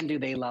 man, do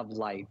they love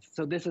lights.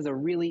 So this is a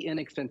really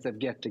inexpensive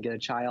gift to get a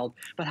child.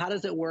 But how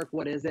does it work?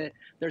 What is it?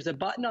 There's a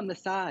button on the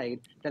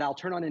side that I'll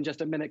turn on in just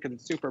a minute because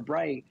it's super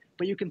bright,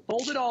 but you can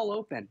fold it all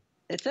open.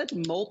 It says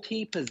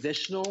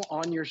multi-positional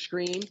on your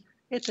screen.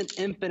 It's an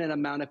infinite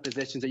amount of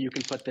positions that you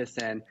can put this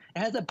in. It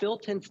has a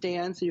built-in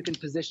stand so you can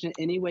position it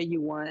any way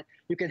you want.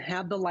 You can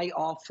have the light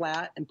all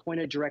flat and point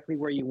it directly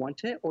where you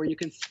want it, or you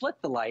can split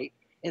the light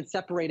and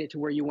separate it to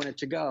where you want it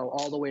to go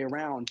all the way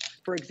around.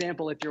 For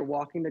example, if you're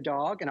walking the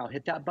dog, and I'll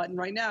hit that button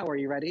right now, are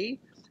you ready?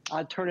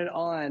 I'll turn it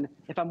on.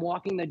 If I'm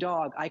walking the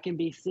dog, I can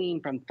be seen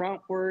from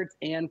frontwards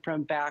and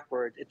from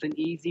backwards. It's an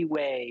easy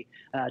way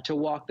to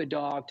walk the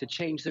dog, to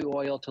change the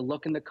oil, to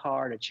look in the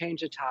car, to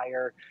change a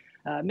tire.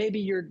 Maybe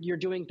you're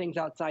doing things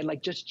outside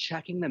like just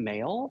checking the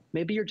mail.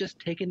 Maybe you're just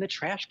taking the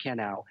trash can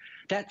out.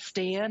 That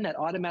stand, that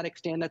automatic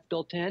stand that's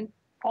built in,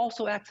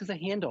 also acts as a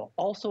handle,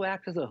 also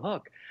acts as a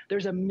hook.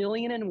 There's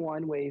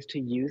 1,000,001 ways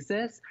to use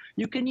this.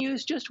 You can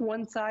use just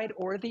one side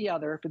or the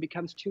other if it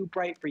becomes too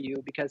bright for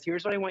you, because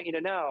here's what I want you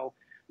to know.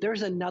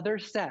 There's another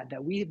set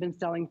that we've been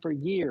selling for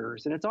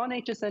years, and it's on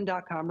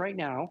hsn.com right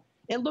now.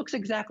 It looks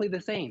exactly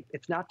the same.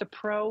 It's not the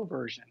Pro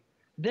version.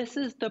 This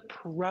is the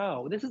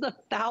Pro. This is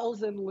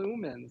 1,000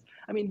 lumens.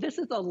 I mean, this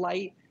is a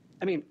light.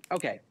 I mean,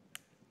 okay.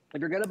 If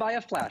you're going to buy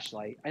a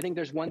flashlight, I think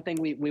there's one thing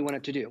we want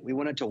it to do. We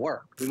want it to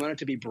work. We want it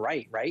to be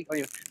bright, right? I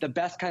mean, the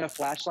best kind of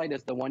flashlight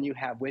is the one you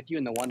have with you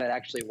and the one that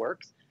actually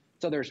works.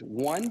 So there's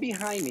one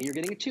behind me. You're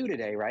getting 2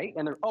 today, right?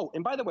 And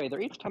and by the way,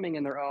 they're each coming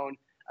in their own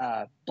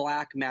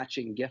black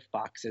matching gift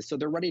boxes. So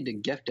they're ready to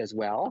gift as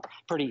well.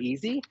 Pretty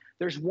easy.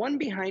 There's one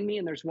behind me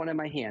and there's one in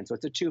my hand. So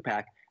it's a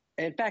 2-pack.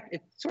 In fact,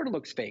 it sort of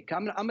looks fake.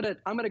 I'm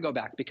gonna go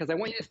back because I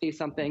want you to see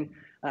something.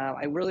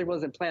 I really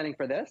wasn't planning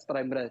for this, but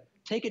I'm gonna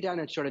take it down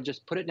and sort of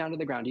just put it down to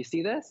the ground. Do you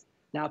see this?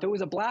 Now, if it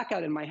was a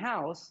blackout in my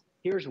house,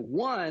 here's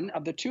one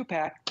of the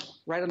 2-pack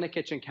right on the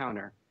kitchen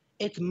counter.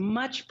 It's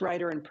much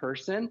brighter in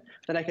person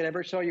than I could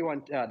ever show you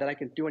on that I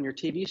could do on your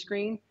TV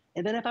screen.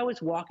 And then if I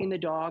was walking the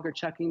dog or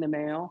checking the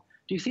mail,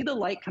 do you see the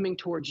light coming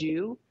towards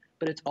you?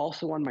 But it's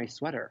also on my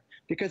sweater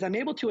because I'm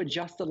able to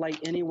adjust the light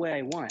any way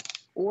I want,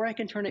 or I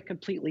can turn it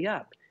completely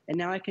up. And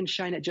now I can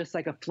shine it just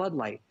like a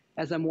floodlight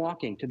as I'm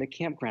walking to the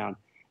campground.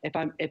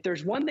 If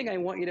there's one thing I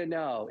want you to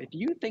know, if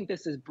you think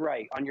this is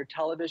bright on your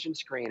television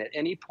screen at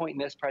any point in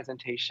this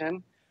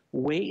presentation,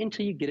 wait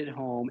until you get it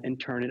home and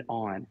turn it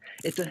on.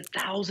 It's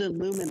 1,000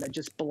 lumen that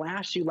just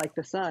blasts you like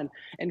the sun.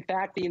 In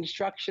fact, the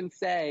instructions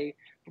say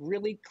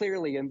really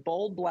clearly in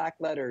bold black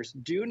letters,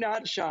 do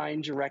not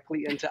shine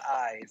directly into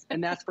eyes.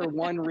 And that's for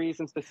one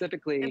reason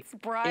specifically. It's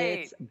bright.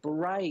 It's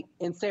bright.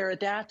 And Sarah,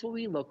 that's what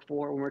we look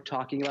for when we're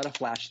talking about a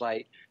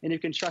flashlight. And you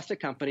can trust a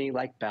company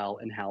like Bell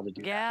 & Howell to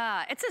do that.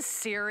 Yeah, it's a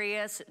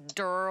serious,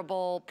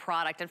 durable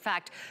product. In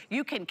fact,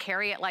 you can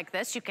carry it like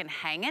this. You can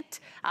hang it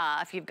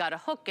if you've got a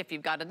hook, if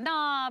you've got a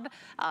knob,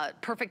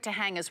 perfect to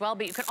hang as well.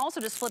 But you can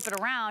also just flip it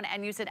around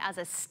and use it as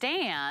a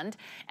stand.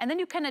 And then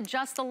you can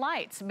adjust the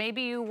lights.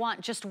 Maybe you want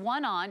just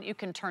one on, you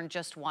can turn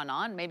just one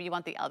on. Maybe you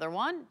want the other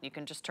one, you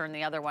can just turn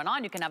the other one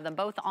on. You can have them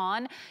both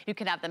on. You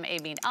can have them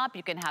aiming up.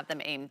 You can have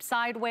them aimed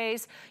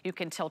sideways. You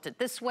can tilt it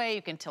this way.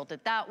 You can tilt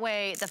it that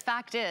way. The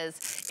fact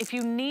is, if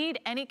you need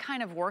any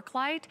kind of work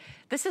light,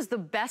 this is the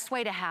best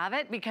way to have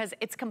it because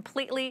it's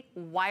completely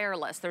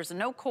wireless. There's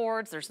no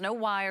cords, there's no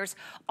wires.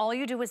 All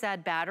you do is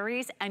add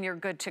batteries and you're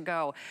good to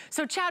go.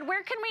 So Chad,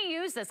 where can we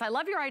use this? I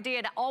love your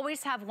idea to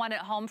always have one at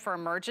home for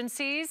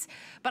emergencies,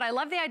 but I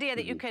love the idea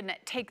that you can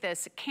take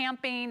this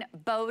camping,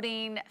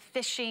 boating,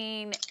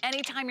 fishing,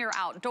 anytime you're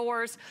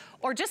outdoors,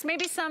 or just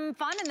maybe some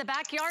fun in the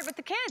backyard with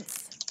the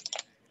kids.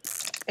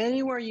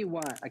 Anywhere you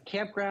want, a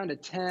campground, a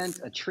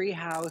tent, a tree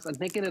house. I'm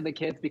thinking of the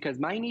kids because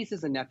my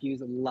nieces and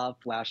nephews love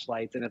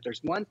flashlights. And if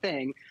there's one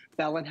thing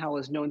Bell & Howell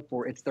is known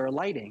for, it's their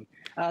lighting.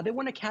 They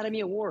won Academy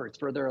Awards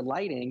for their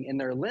lighting and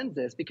their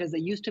lenses because they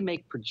used to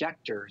make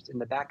projectors in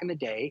the back in the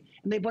day,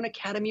 and they've won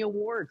Academy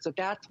Awards. So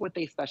that's what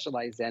they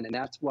specialize in, and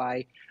that's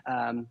why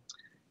I'm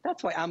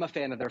a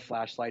fan of their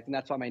flashlights, and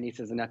that's why my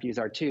nieces and nephews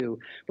are too.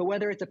 But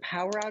whether it's a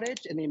power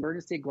outage in the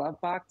emergency glove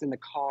box in the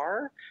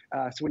car,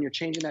 so when you're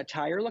changing that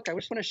tire, look, I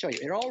just want to show you.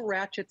 It all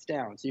ratchets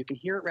down, so you can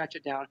hear it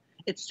ratchet down.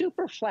 It's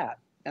super flat.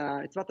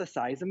 It's about the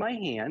size of my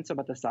hand, so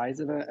about the size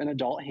of an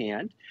adult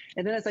hand.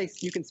 And then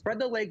you can spread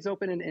the legs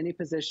open in any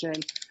position.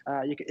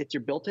 It's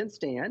your built-in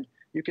stand.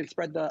 You can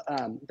spread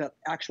the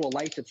actual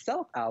light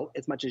itself out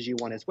as much as you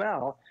want as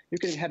well. You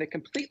can have it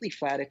completely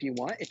flat if you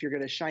want. If you're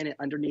going to shine it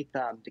underneath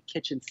the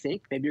kitchen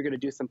sink, maybe you're going to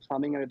do some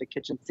plumbing under the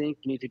kitchen sink,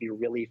 you need to be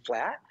really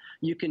flat,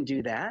 you can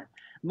do that.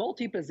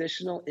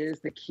 Multi-positional is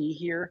the key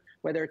here,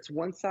 whether it's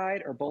one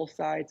side or both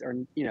sides or,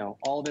 you know,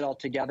 all of it all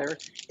together.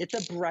 It's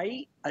a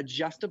bright,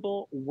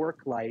 adjustable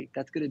work light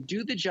that's going to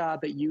do the job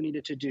that you need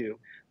it to do.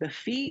 The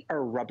feet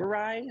are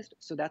rubberized,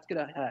 so that's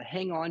going to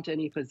hang on to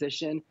any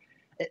position.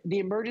 The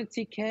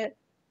emergency kit,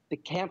 the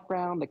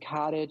campground, the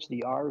cottage,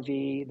 the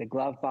RV, the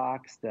glove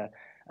box, the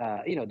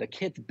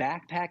kid's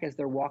backpack as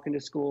they're walking to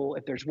school.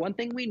 If there's one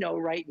thing we know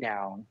right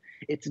now,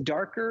 it's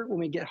darker when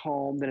we get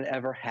home than it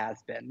ever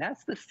has been.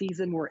 That's the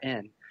season we're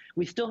in.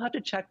 We still have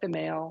to check the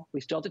mail.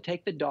 We still have to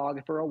take the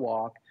dog for a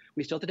walk.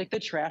 We still have to take the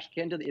trash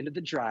can to the end of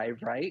the drive,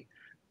 right?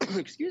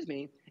 Excuse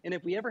me. And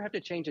if we ever have to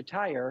change a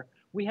tire,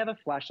 we have a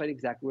flashlight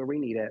exactly where we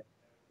need it.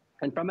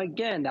 And from,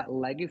 again, that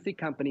legacy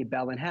company,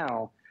 Bell &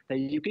 Howell, that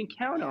you can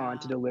count on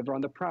to deliver on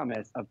the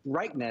promise of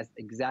brightness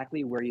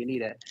exactly where you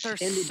need it. They're and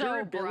the so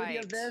durability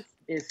bright. Of this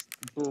is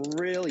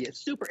brilliant.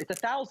 Super.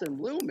 It's 1,000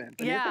 lumens.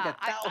 I mean, Yeah, it's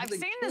like I've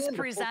seen this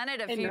presented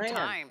a few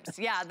times.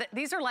 Yeah,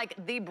 these are like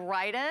the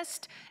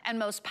brightest and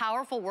most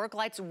powerful work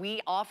lights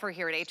we offer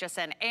here at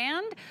HSN.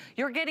 And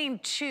you're getting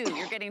two.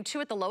 You're getting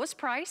two at the lowest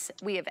price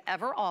we have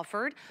ever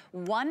offered.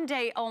 One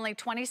day only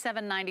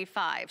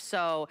 $27.95.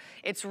 So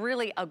it's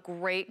really a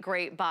great,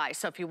 great buy.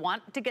 So if you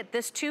want to get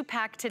this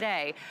 2-pack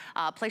today,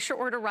 place your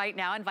order right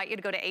now. I invite you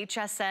to go to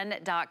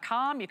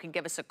hsn.com. You can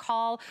give us a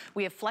call.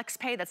 We have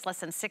FlexPay that's less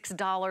than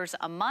 $6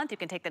 a month. You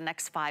can take the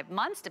next 5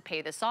 months to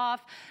pay this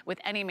off with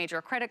any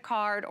major credit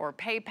card or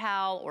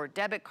PayPal or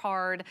debit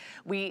card.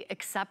 We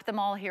accept them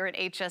all here at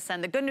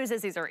HSN. The good news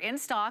is these are in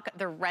stock.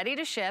 They're ready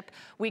to ship.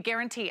 We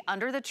guarantee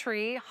under the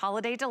tree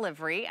holiday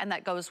delivery, and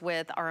that goes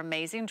with our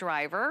amazing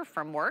driver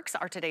from Works,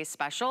 our today's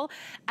special.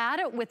 Add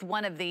it with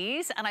one of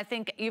these, and I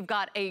think you've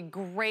got a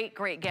great,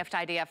 great gift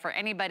idea for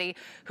anybody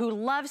who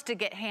loves to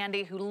get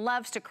handy, who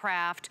loves to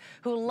craft,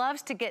 who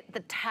loves to get the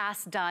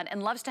task done,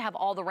 and loves to have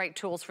all the right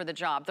tools for the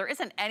job. There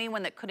isn't anyone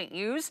that couldn't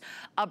use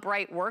a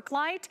bright work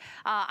light.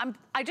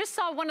 I just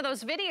saw one of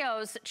those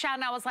videos, Chad,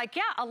 and I was like,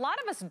 yeah, a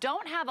lot of us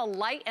don't have a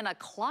light in a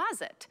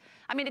closet.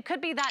 I mean, it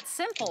could be that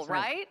simple,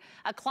 right?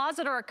 A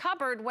closet or a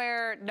cupboard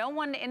where no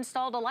one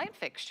installed a light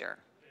fixture.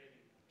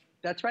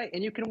 That's right,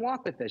 and you can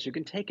walk with this. You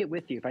can take it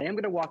with you. If I am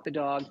going to walk the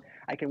dog,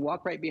 I can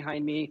walk right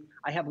behind me.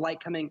 I have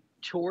light coming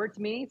towards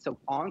me, so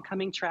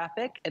oncoming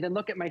traffic, and then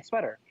look at my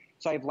sweater.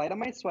 So I have light on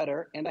my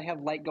sweater, and I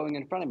have light going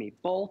in front of me,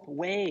 both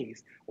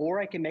ways. Or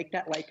I can make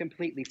that light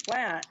completely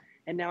flat,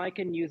 and now I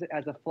can use it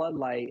as a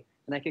floodlight,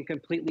 and I can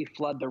completely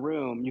flood the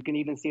room. You can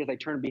even see as I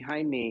turn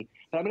behind me.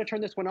 But I'm going to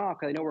turn this one off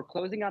because I know we're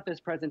closing out this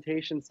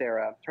presentation,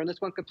 Sarah. Turn this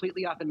one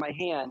completely off in my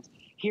hand.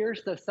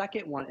 Here's the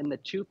second one in the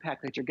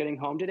 2-pack that you're getting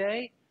home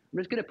today. I'm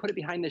just going to put it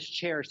behind this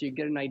chair so you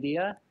get an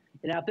idea.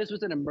 And now if this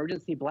was an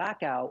emergency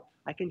blackout,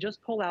 I can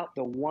just pull out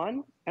the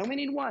one. I only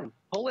need one.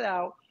 Pull it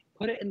out,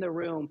 put it in the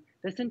room.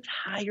 This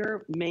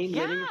entire main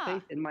living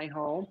space in my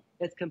home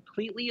is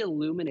completely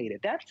illuminated.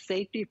 That's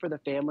safety for the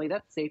family.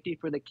 That's safety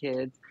for the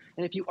kids.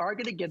 And if you are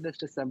going to give this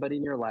to somebody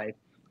in your life,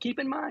 keep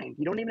in mind,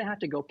 you don't even have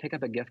to go pick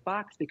up a gift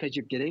box because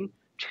you're getting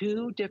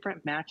 2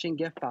 different matching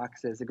gift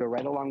boxes that go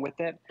right along with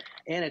it.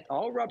 And it's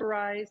all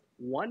rubberized.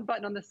 One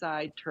button on the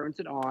side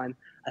turns it on.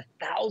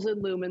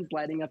 1,000 lumens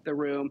lighting up the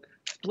room.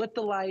 Split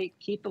the light,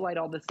 keep the light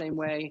all the same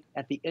way.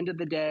 At the end of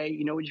the day,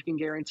 you know what you can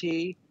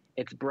guarantee?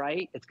 It's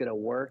bright, it's going to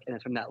work, and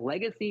it's from that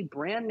legacy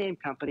brand name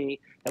company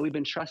that we've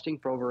been trusting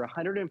for over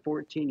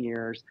 114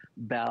 years,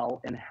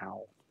 Bell &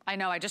 Howell. I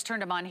know, I just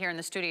turned them on here in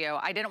the studio.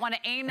 I didn't want to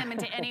aim them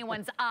into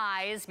anyone's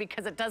eyes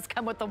because it does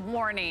come with a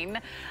warning.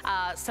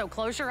 So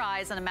close your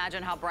eyes and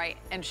imagine how bright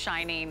and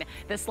shining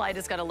this light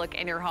is going to look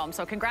in your home.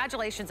 So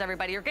congratulations,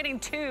 everybody. You're getting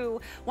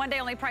 2, one day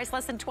only price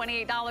less than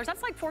 $28.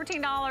 That's like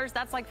 $14.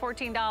 That's like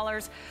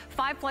 $14.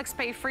 5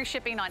 FlexPay, free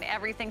shipping on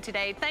everything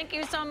today. Thank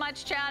you so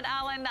much, Chad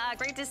Allen.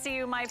 Great to see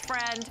you, my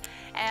friend.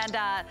 And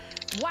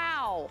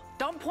wow,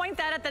 don't point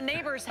that at the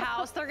neighbor's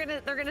house. They're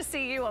gonna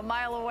see you a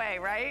mile away,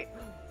 right?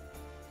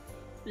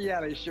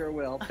 Yeah, they sure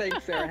will.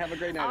 Thanks, Sarah. Have a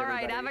great night, All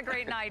right, everybody. have a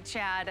great night,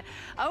 Chad.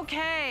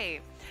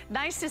 Okay,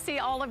 nice to see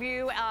all of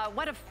you.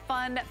 What a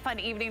fun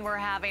evening we're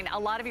having. A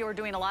lot of you are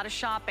doing a lot of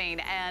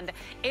shopping, and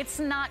it's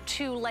not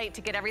too late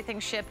to get everything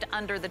shipped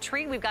under the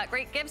tree. We've got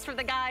great gifts for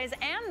the guys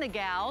and the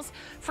gals.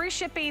 Free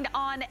shipping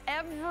on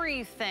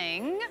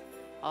everything.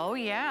 Oh,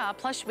 yeah.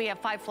 Plus, we have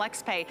 5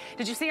 FlexPay.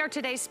 Did you see our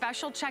today's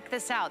special? Check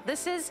this out.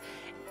 This is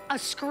a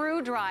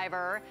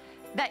screwdriver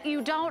that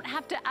you don't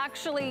have to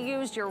actually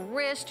use your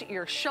wrist,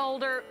 your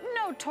shoulder,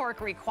 no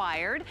torque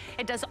required.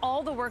 It does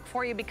all the work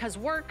for you because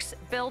Works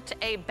built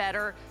a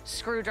better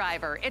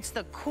screwdriver. It's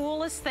the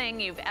coolest thing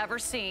you've ever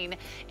seen.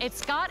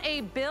 It's got a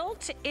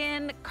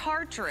built-in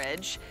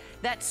cartridge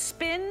that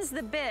spins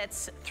the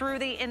bits through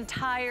the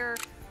entire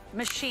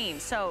machine.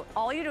 So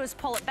all you do is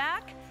pull it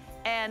back,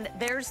 and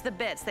there's the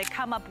bits. They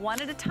come up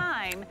one at a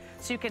time,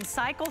 so you can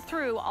cycle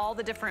through all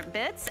the different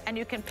bits and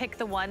you can pick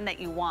the one that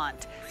you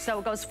want. So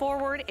it goes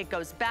forward, it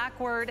goes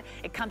backward,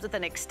 it comes with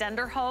an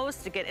extender hose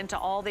to get into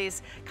all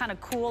these kind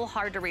of cool,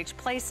 hard to reach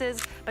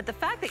places. But the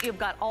fact that you've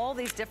got all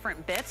these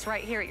different bits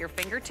right here at your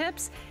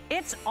fingertips,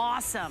 it's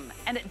awesome.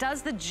 And it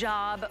does the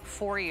job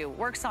for you.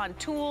 Works on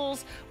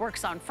tools,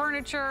 works on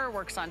furniture,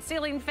 works on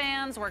ceiling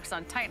fans, works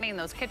on tightening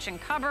those kitchen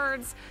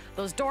cupboards,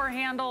 those door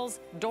handles,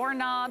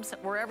 doorknobs,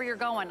 wherever you're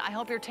going. I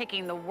hope you're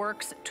taking the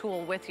Works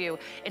tool with you.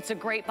 It's a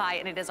great buy,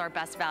 and it is our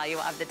best value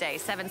of the day.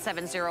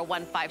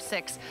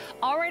 770156.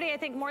 Already, I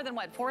think more than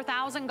what,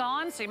 4,000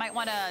 gone? So you might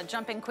want to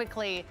jump in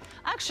quickly.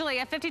 Actually,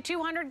 at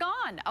 5,200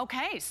 gone.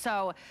 Okay,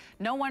 so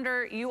no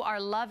wonder you are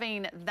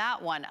loving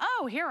that one.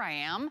 Oh, here I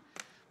am.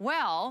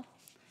 Well,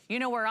 you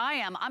know where I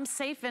am. I'm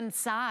safe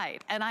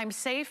inside, and I'm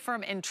safe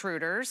from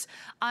intruders.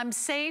 I'm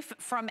safe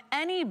from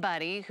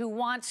anybody who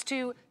wants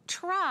to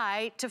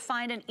try to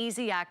find an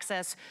easy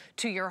access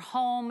to your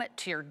home,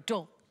 to your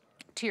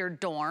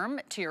dorm,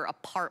 to your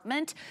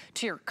apartment,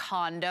 to your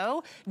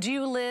condo. Do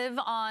you live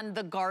on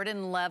the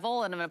garden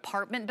level in an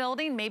apartment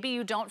building? Maybe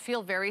you don't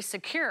feel very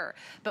secure.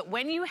 But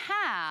when you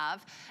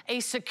have a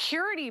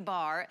security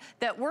bar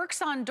that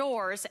works on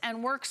doors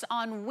and works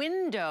on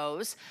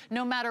windows,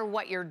 no matter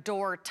what your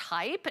door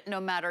type, no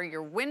matter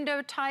your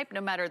window type, no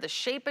matter the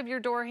shape of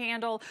your door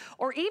handle,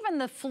 or even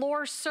the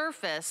floor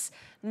surface,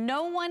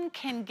 no one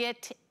can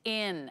get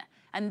in.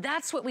 And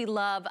that's what we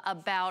love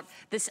about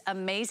this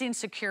amazing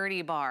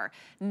security bar.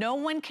 No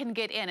one can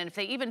get in, and if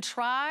they even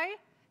try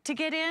to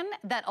get in,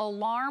 that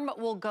alarm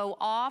will go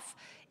off.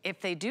 If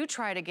they do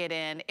try to get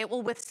in, it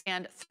will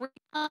withstand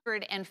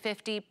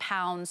 350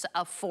 pounds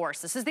of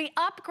force. This is the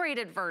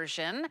upgraded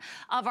version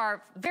of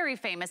our very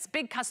famous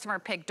big customer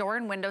pick door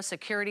and window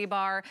security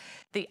bar.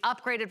 The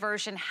upgraded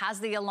version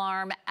has the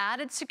alarm,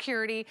 added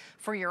security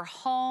for your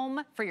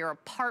home, for your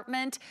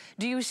apartment.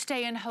 Do you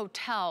stay in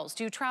hotels?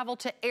 Do you travel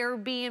to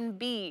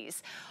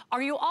Airbnbs?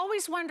 Are you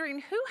always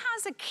wondering who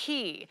has a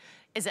key?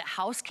 Is it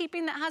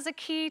housekeeping that has a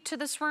key to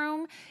this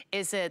room?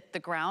 Is it the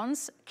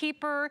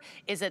groundskeeper?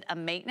 Is it a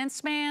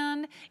maintenance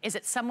man? Is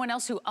it someone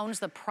else who owns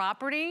the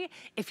property?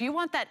 If you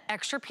want that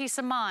extra peace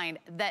of mind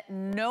that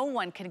no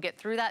one can get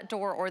through that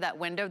door or that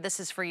window,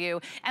 this is for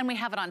you. And we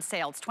have it on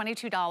sale. It's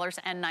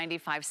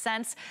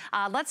 $22.95.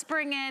 Let's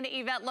bring in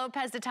Yvette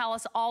Lopez to tell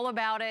us all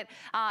about it.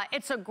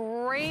 It's a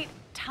great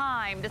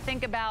time to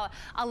think about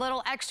a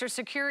little extra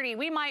security.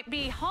 We might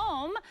be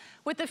home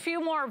with a few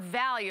more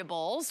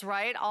valuables,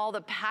 right? All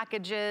the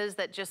packages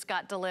that just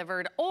got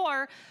delivered.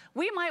 Or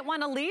we might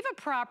want to leave a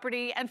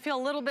property and feel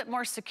a little bit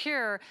more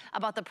secure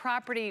about the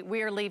property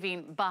we're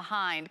leaving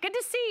behind. Good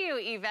to see you,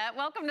 Yvette.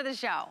 Welcome to the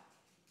show.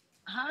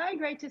 Hi,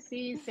 great to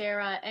see you,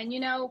 Sarah. And you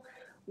know,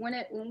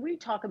 when we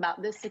talk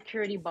about this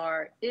security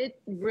bar,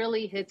 it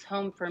really hits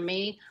home for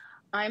me.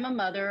 I'm a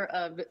mother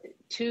of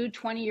two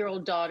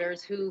 20-year-old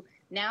daughters who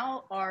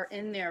now are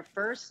in their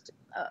first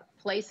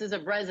places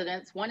of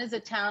residence. One is a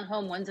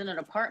townhome, one's in an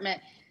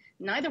apartment.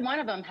 Neither one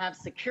of them have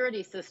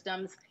security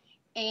systems,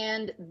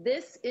 and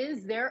this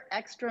is their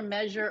extra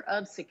measure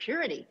of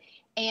security.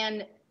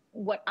 And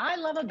what I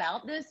love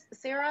about this,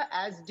 Sarah,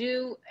 as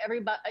do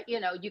everybody, you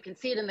know, you can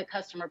see it in the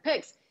customer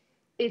picks,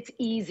 it's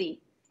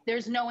easy.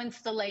 There's no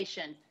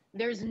installation,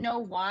 there's no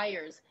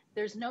wires,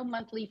 there's no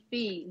monthly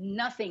fee,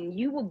 nothing.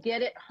 You will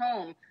get it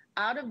home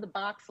out of the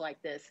box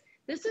like this.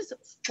 This is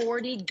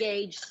 40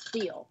 gauge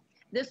steel.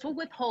 This will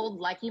withhold,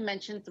 like you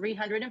mentioned,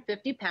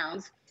 350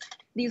 pounds.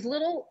 These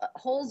little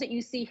holes that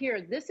you see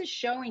here, this is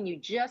showing you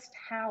just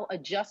how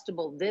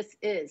adjustable this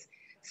is.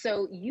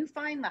 So you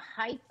find the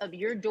height of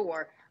your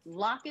door,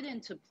 lock it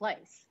into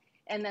place.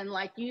 And then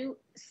like you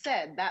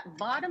said, that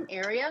bottom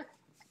area,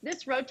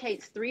 this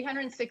rotates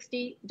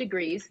 360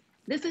 degrees.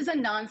 This is a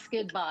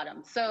non-skid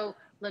bottom. So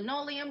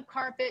linoleum,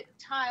 carpet,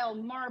 tile,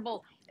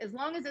 marble, as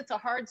long as it's a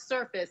hard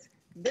surface,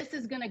 this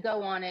is gonna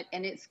go on it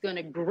and it's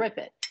gonna grip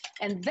it.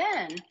 And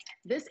then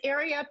this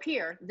area up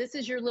here, this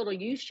is your little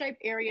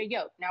U-shaped area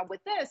yoke. Now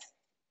with this,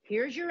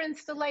 here's your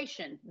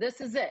installation.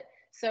 This is it.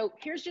 So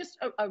here's just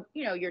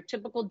you know, your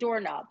typical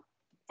doorknob.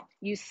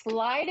 You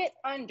slide it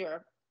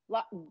under,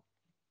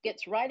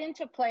 gets right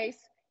into place.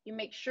 You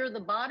make sure the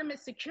bottom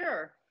is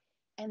secure,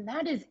 and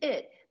that is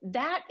it.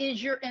 That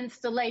is your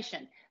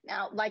installation.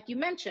 Now, like you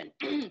mentioned,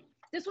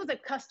 this was a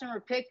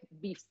customer pick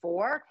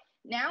before.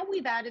 Now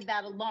we've added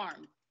that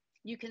alarm.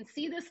 You can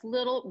see this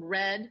little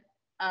red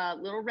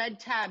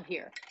tab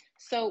here.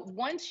 So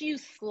once you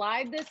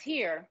slide this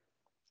here,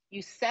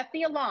 you set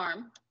the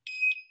alarm,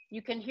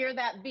 you can hear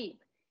that beep.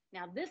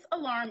 Now this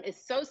alarm is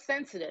so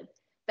sensitive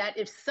that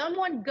if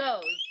someone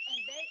goes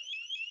and they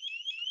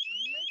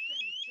listen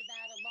to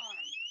that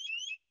alarm,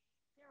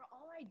 Sarah,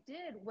 all I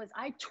did was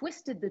I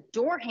twisted the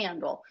door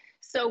handle.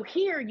 So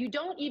here you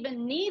don't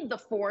even need the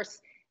force.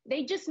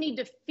 They just need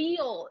to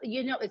feel,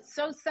 you know, it's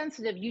so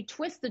sensitive. You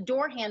twist the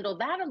door handle,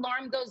 that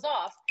alarm goes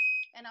off,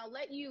 and I'll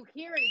let you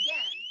hear it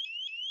again.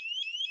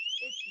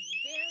 It's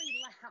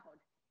very loud.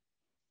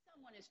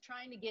 Someone is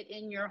trying to get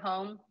in your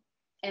home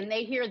and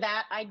they hear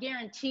that, I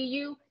guarantee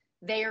you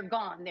they are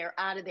gone. They're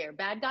out of there.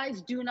 Bad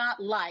guys do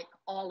not like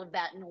all of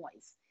that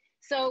noise.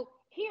 So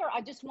here,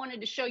 I just wanted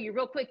to show you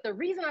real quick, the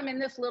reason I'm in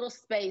this little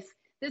space,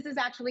 this is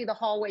actually the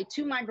hallway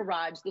to my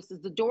garage. This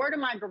is the door to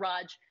my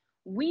garage.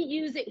 We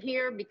use it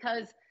here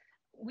because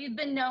we've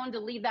been known to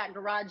leave that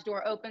garage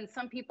door open.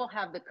 Some people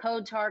have the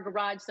code to our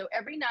garage. So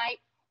every night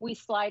we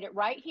slide it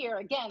right here.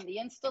 Again, the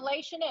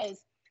installation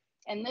is,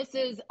 and this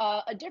is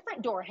a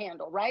different door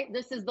handle, right?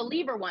 This is the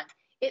lever one.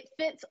 It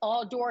fits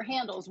all door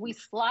handles. We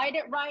slide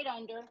it right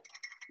under,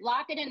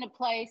 lock it into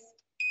place,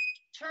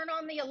 turn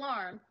on the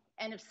alarm.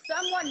 And if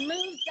someone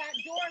moves that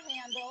door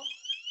handle,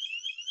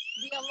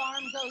 the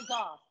alarm goes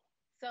off.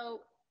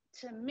 So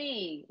to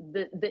me,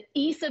 the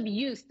ease of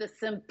use, the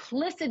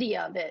simplicity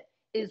of it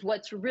is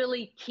what's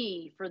really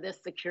key for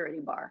this security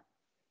bar.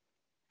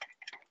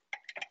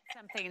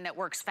 Something that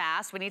works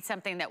fast. We need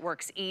something that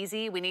works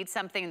easy. We need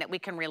something that we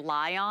can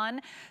rely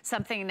on,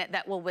 something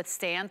that will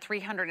withstand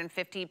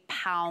 350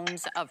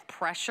 pounds of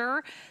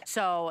pressure.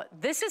 So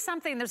this is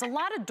something, there's a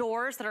lot of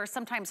doors that are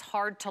sometimes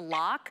hard to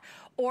lock,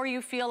 or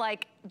you feel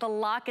like the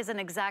lock isn't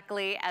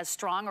exactly as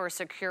strong or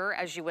secure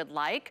as you would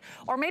like.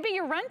 Or maybe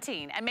you're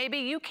renting and maybe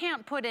you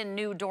can't put in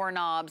new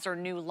doorknobs or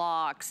new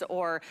locks,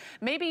 or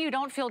maybe you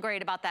don't feel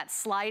great about that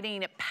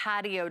sliding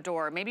patio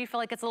door. Maybe you feel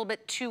like it's a little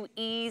bit too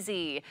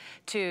easy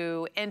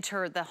to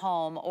enter the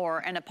home or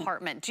an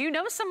apartment. Do you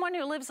know someone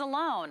who lives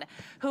alone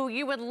who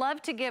you would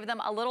love to give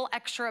them a little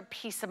extra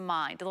peace of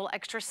mind, a little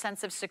extra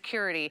sense of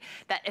security,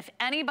 that if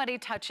anybody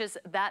touches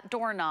that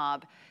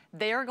doorknob,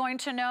 they're going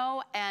to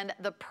know, and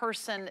the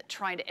person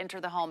trying to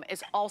enter the home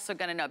is also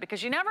going to know,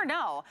 because you never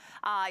know.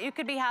 You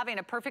could be having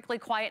a perfectly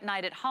quiet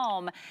night at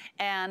home,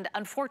 and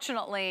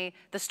unfortunately,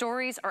 the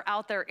stories are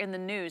out there in the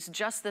news.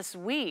 Just this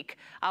week,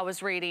 I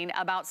was reading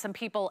about some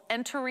people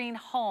entering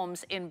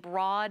homes in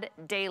broad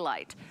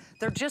daylight.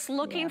 They're just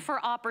looking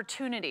for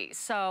opportunities.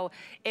 So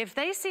if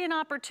they see an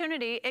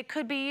opportunity, it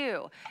could be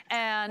you.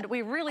 And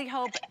we really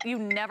hope you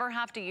never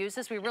have to use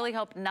this. We really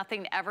hope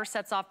nothing ever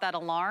sets off that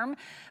alarm.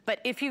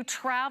 But if you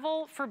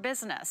travel for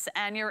business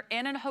and you're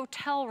in a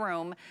hotel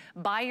room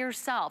by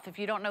yourself, if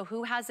you don't know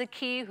who has a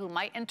key, who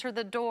might enter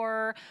the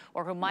door,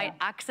 or who might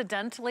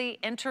accidentally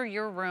enter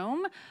your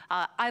room,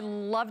 I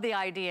love the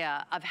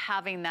idea of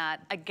having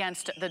that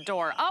against the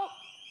door. Oh,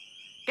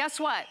 guess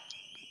what?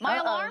 My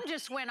alarm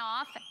just went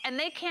off and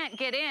they can't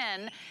get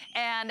in.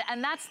 And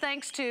that's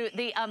thanks to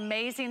the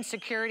amazing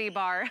security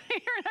bar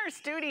here in our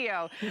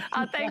studio.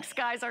 Thanks,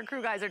 guys. Our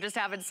crew guys are just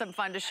having some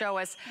fun to show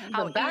us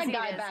how easy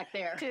it is back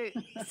there to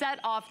set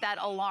off that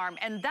alarm.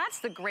 And that's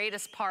the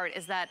greatest part,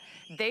 is that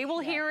they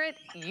will hear it,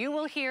 you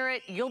will hear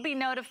it, you'll be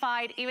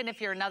notified, even if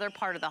you're another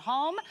part of the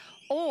home,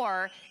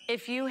 or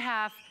if you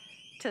have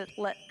to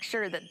let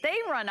sure that they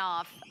run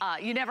off,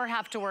 you never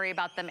have to worry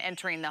about them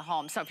entering the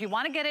home. So if you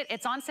want to get it,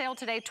 it's on sale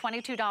today,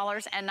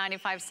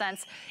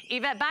 $22.95.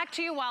 Yvette, back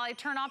to you while I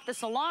turn off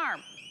this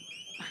alarm.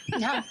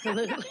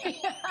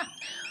 Absolutely.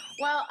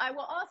 Well, I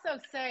will also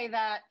say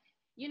that,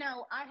 you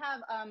know, I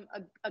have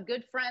a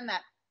good friend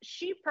that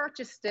she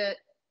purchased it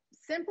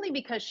simply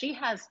because she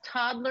has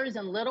toddlers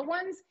and little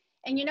ones.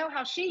 And you know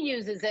how she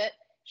uses it?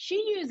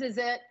 She uses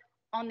it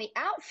on the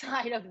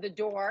outside of the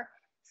door.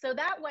 So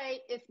that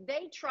way, if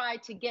they try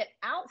to get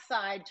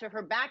outside to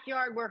her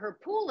backyard where her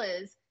pool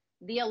is,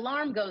 the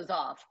alarm goes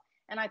off.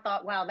 And I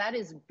thought, wow, that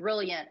is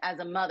brilliant as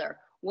a mother.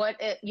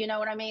 You know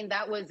what I mean?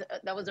 That was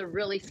a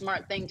really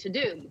smart thing to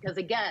do, because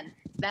again,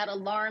 that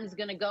alarm's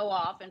going to go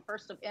off,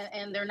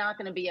 and they're not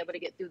going to be able to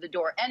get through the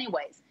door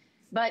anyways.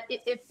 But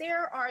if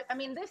there are, I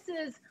mean, this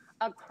is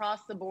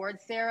across the board,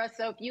 Sarah.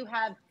 So if you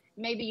have,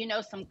 maybe you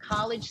know some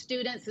college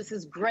students, this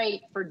is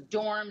great for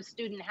dorm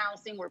student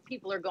housing where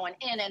people are going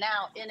in and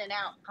out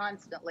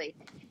constantly.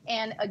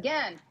 And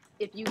again,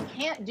 if you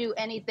can't do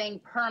anything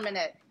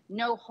permanent,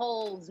 no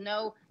holes,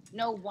 no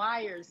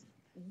wires,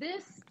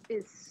 this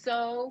is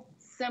so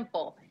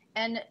simple.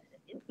 And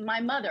my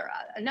mother,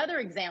 another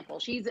example,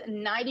 she's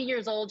 90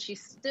 years old. She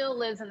still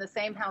lives in the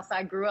same house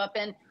I grew up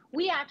in.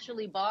 We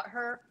actually bought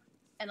her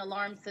an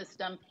alarm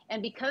system,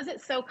 and because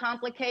it's so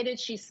complicated,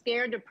 she's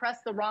scared to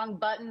press the wrong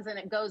buttons and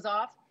it goes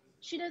off.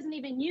 She doesn't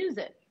even use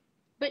it,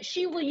 but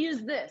she will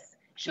use this.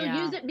 She'll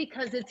use it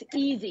because it's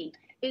easy.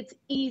 It's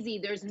easy.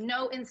 There's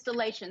no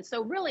installation.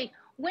 So really,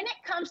 when it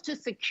comes to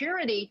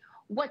security,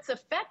 what's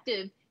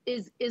effective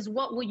is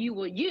what you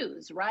will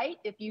use, right?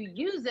 If you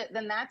use it,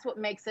 then that's what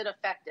makes it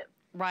effective.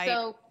 Right.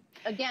 So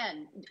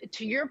again,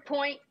 to your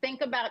point,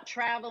 think about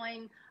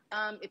traveling.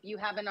 If you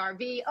have an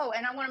RV. Oh,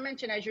 and I want to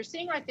mention, as you're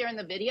seeing right there in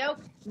the video,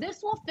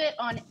 this will fit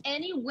on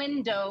any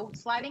window,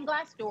 sliding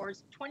glass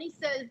doors,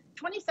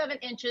 27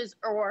 inches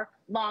or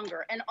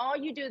longer. And all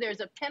you do,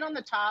 there's a pin on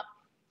the top.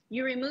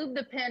 You remove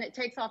the pin, it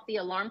takes off the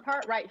alarm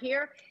part right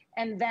here.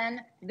 And then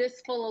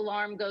this full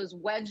alarm goes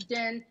wedged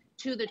in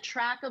to the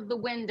track of the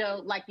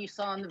window like you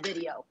saw in the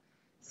video.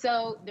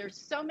 So there's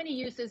so many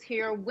uses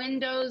here,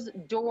 windows,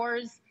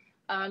 doors.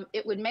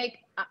 It would make,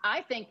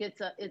 I think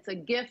it's a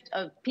gift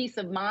of peace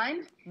of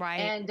mind. Right.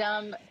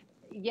 And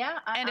Yeah.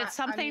 And it's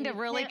something to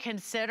really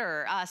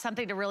consider,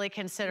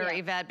 Yeah.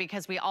 Yvette,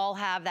 because we all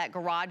have that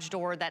garage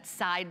door, that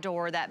side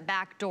door, that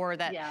back door,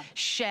 that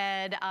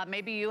shed.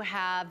 Maybe you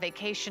have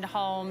vacation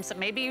homes.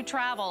 Maybe you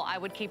travel. I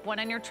would keep one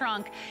in your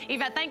trunk.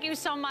 Yvette, thank you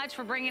so much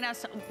for bringing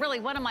us really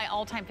one of my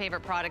all-time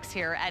favorite products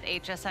here at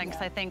HSN,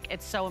 because I think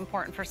it's so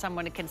important for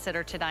someone to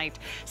consider tonight.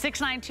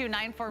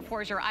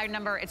 692-944 is your item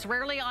number. It's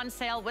rarely on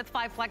sale with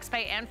 5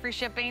 FlexPay and free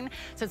shipping,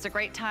 so it's a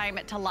great time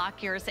to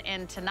lock yours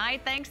in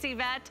tonight. Thanks,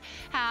 Yvette.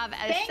 Have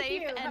a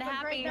safe and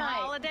happy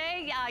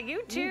holiday. Yeah,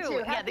 you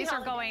too. Yeah, these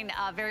are going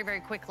very, very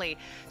quickly.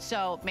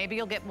 So maybe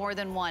you'll get more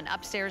than one.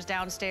 Upstairs,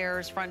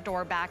 downstairs, front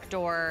door, back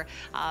door.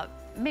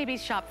 Maybe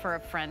shop for a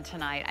friend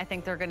tonight. I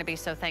think they're going to be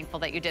so thankful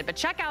that you did. But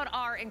check out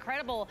our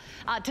incredible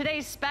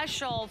today's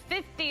special.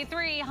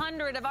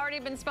 5,300 have already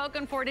been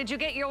spoken for. Did you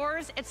get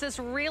yours? It's this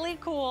really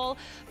cool,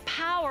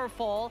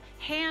 powerful,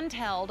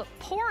 handheld,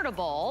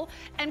 portable,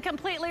 and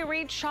completely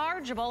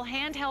rechargeable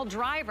handheld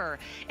driver.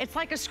 It's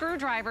like a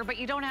screwdriver, but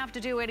you don't have to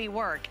do any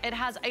work. It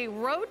has a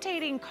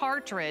rotating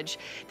cartridge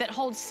that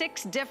holds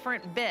 6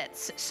 different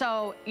bits.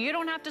 So you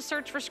don't have to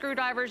search for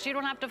screwdrivers. You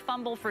don't have to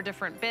fumble for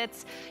different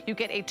bits. You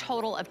get a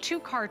total of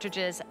 2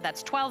 cartridges,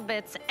 that's 12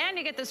 bits, and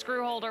you get the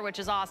screw holder, which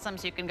is awesome,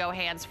 so you can go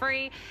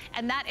hands-free.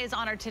 And that is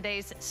on our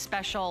today's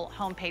special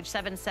homepage,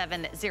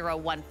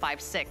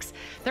 770156.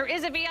 There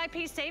is a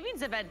VIP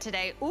savings event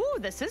today. Ooh,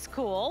 this is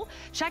cool.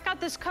 Check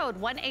out this code,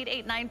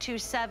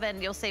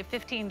 188927. You'll save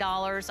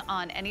 $15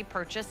 on any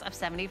purchase of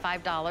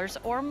 $75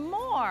 or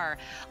more.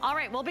 All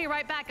right, we'll be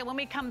right back, and when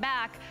we come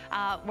back,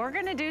 we're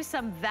gonna do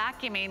some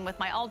vacuuming with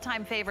my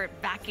all-time favorite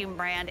vacuum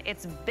brand.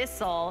 It's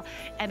Bissell,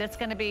 and it's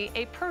gonna be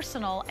a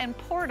personal and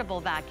portable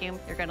vacuum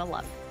you're gonna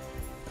love.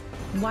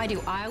 Why do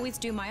I always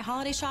do my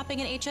holiday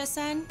shopping at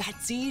HSN?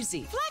 That's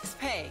easy.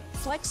 FlexPay.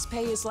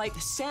 FlexPay is like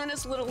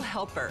Santa's little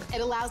helper.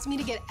 It allows me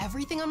to get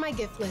everything on my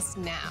gift list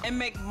now. And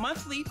make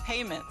monthly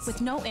payments.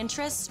 With no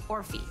interest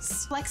or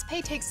fees.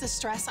 FlexPay takes the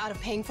stress out of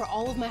paying for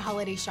all of my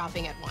holiday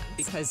shopping at once.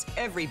 Because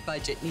every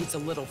budget needs a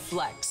little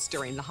flex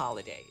during the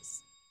holidays.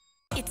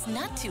 It's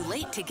not too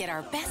late to get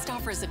our best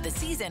offers of the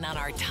season on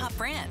our top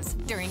brands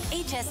during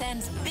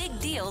HSN's Big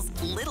Deals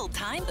Little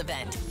Time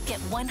event. Get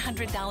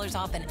 $100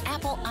 off an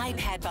Apple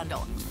iPad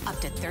bundle,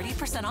 up to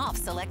 30% off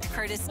select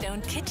Curtis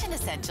Stone kitchen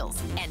essentials,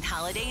 and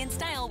holiday in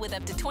style with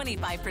up to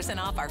 25%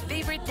 off our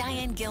favorite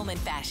Diane Gilman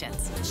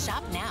fashions.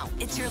 Shop now.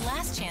 It's your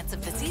last chance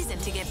of the season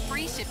to get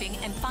free shipping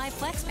and 5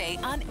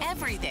 FlexPay on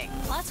everything.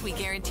 Plus, we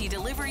guarantee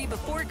delivery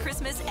before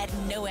Christmas at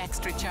no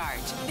extra charge.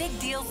 Big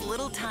Deals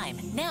Little Time,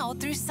 now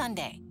through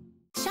Sunday.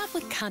 Shop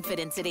with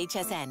confidence at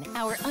HSN.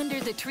 Our Under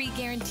the Tree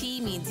guarantee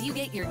means you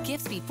get your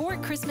gifts before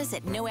Christmas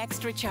at no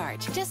extra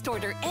charge. Just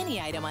order any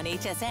item on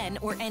HSN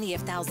or any of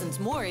thousands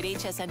more at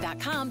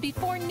hsn.com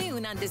before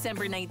noon on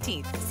December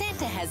 19th.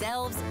 Santa has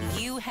elves,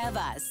 you have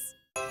us.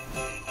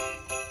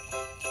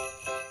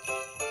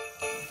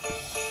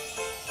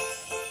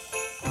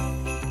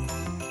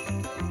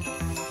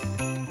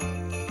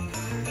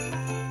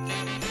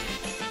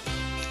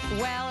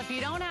 Well, if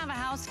you don't have a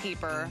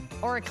housekeeper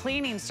or a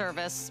cleaning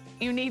service,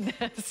 you need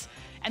this.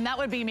 And that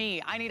would be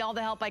me. I need all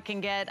the help I can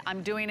get.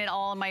 I'm doing it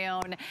all on my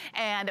own.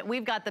 And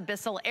we've got the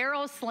Bissell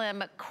Aero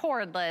Slim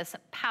cordless,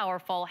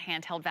 powerful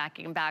handheld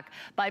vacuum back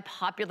by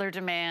popular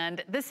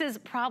demand. This is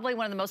probably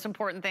one of the most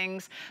important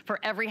things for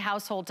every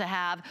household to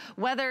have.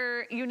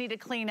 Whether you need to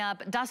clean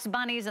up dust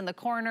bunnies in the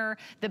corner,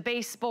 the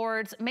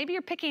baseboards, maybe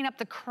you're picking up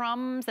the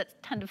crumbs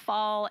that tend to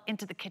fall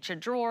into the kitchen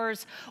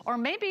drawers, or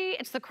maybe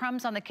it's the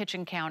crumbs on the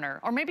kitchen counter,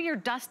 or maybe you're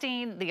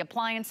dusting the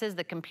appliances,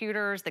 the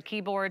computers, the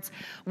keyboards.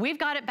 We've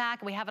got it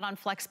back. We have it on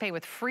FlexPay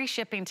with free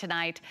shipping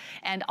tonight,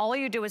 and all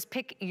you do is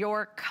pick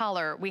your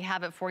color. We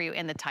have it for you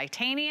in the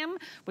titanium,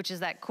 which is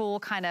that cool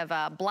kind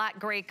of black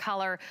gray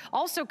color.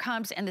 Also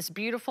comes in this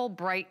beautiful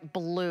bright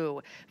blue.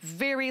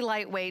 Very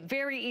lightweight,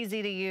 very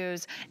easy to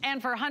use,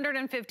 and for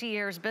 150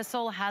 years,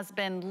 Bissell has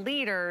been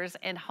leaders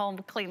in home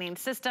cleaning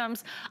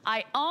systems.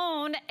 I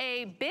own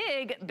a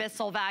big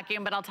Bissell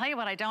vacuum, but I'll tell you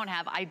what I don't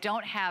have. I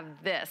don't have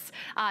this.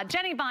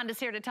 Jenny Bond is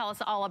here to tell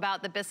us all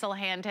about the Bissell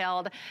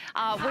handheld,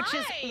 which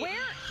is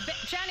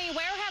Jenny,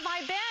 where have I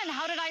been?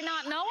 How did I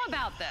not know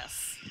about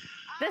this?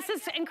 This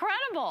is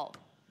incredible.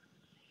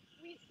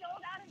 We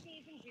sold out of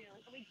these in June,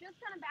 and we just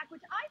got them back,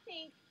 which I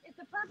think is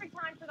the perfect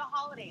time for the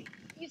holidays.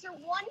 These are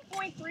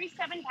 1.37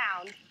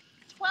 pounds,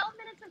 12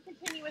 minutes of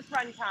continuous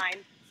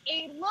runtime.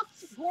 It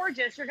looks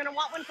gorgeous. You're going to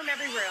want one from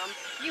every room.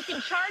 You can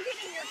charge it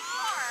in your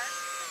car.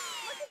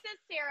 Look at this,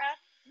 Sarah.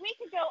 We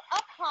could go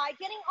up high,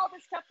 getting all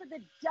this stuff for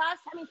the dust.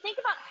 I mean, think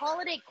about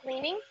holiday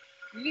cleaning.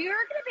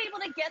 You're going to be able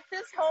to get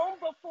this home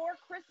before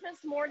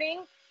Christmas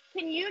morning.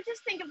 Can you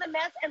just think of the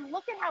mess and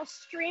look at how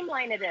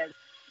streamlined it is?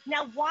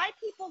 Now, why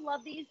people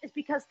love these is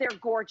because they're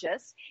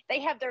gorgeous. They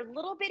have their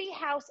little bitty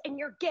house, and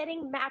you're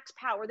getting max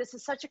power. This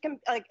is such a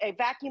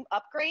vacuum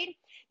upgrade.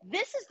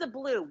 This is the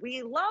blue.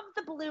 We love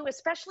the blue,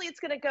 especially it's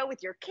going to go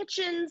with your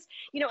kitchens,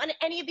 you know, and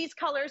any of these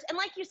colors. And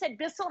like you said,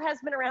 Bissell has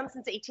been around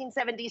since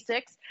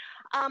 1876.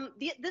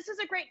 This is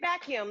a great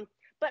vacuum.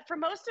 But for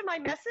most of my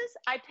messes,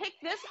 I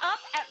picked this up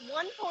at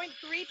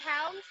 1.3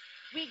 pounds.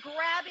 We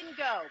grab and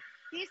go.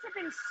 These have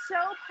been so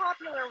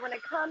popular when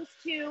it comes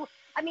to,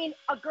 I mean,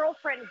 a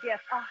girlfriend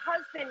gift, a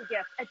husband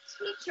gift, a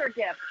teacher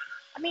gift.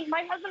 I mean,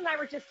 my husband and I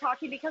were just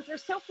talking because they're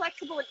so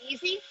flexible and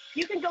easy.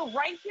 You can go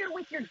right here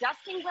with your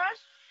dusting brush.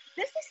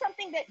 This is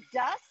something that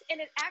dusts,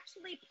 and it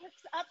actually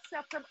picks up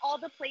stuff from all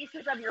the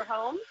places of your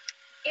home.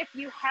 If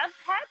you have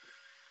pets,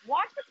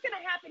 watch what's going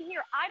to happen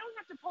here. I don't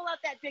have to pull out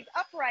that big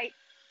upright.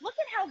 Look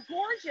at how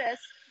gorgeous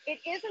it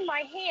is in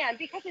my hand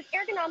because it's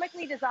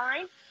ergonomically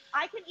designed.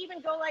 I can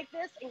even go like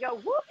this and go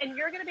whoop, and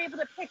you're going to be able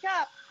to pick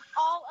up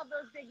all of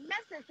those big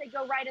messes. They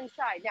go right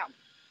inside. Now,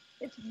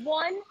 it's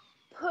one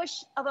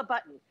push of a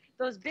button.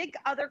 Those big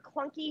other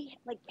clunky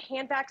like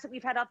hand vacs that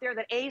we've had out there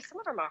that some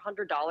of them are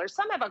 $100,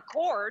 some have a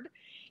cord.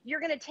 You're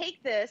going to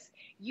take this.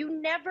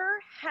 You never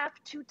have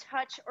to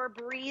touch or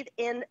breathe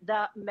in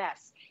the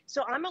mess.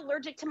 So I'm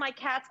allergic to my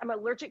cats. I'm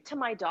allergic to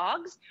my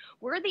dogs.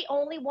 We're the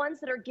only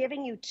ones that are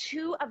giving you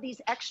 2 of these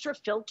extra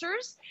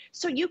filters.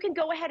 So you can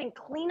go ahead and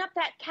clean up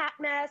that cat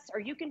mess, or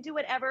you can do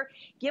whatever.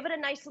 Give it a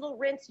nice little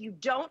rinse. You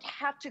don't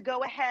have to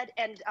go ahead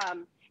and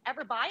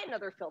ever buy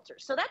another filter.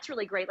 So that's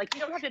really great. Like,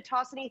 you don't have to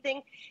toss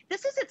anything.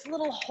 This is its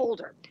little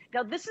holder.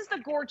 Now, this is the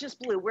gorgeous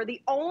blue. We're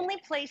the only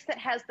place that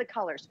has the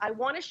colors. I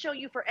want to show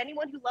you, for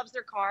anyone who loves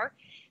their car,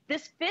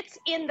 this fits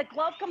in the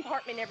glove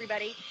compartment,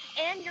 everybody,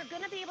 and you're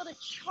going to be able to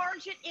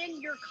charge it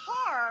in your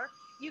car.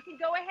 You can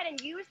go ahead and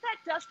use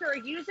that duster or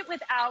use it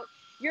without.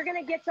 You're going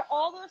to get to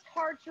all those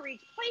hard to reach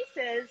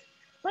places,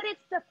 but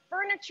it's the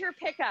furniture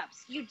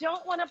pickups. You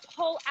don't want to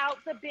pull out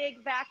the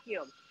big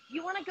vacuum.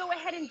 You want to go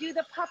ahead and do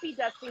the puppy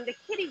dusting, the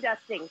kitty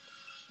dusting.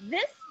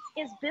 This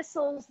is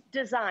Bissell's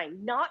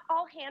design. Not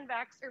all hand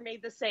vacs are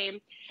made the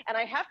same. And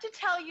I have to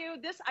tell you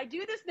this, I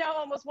do this now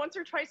almost once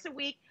or twice a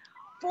week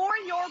for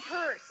your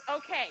purse.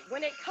 Okay,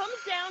 when it comes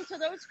down to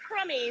those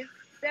crummies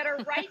that are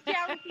right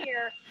down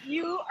here,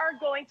 you are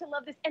going to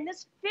love this. And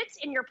this fits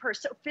in your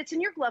purse. So it fits in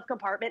your glove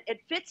compartment. It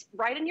fits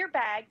right in your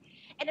bag.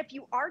 And if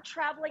you are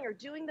traveling or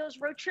doing those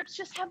road trips,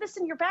 just have this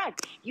in your bag.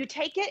 You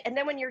take it, and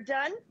then when you're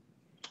done,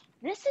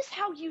 this is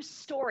how you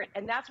store it,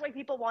 and that's why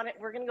people want it.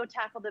 We're going to go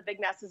tackle the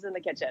big messes in the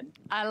kitchen.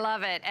 I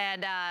love it,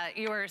 and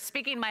you were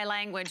speaking my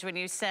language when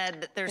you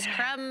said that there's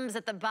crumbs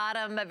at the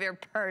bottom of your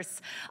purse.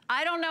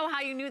 I don't know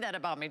how you knew that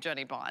about me,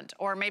 Jenny Bond,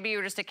 or maybe you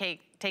were just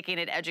taking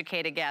an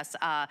educated guess.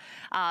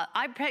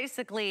 I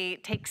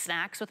basically take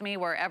snacks with me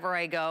wherever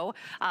I go.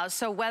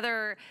 So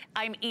whether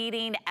I'm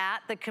eating at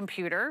the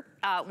computer,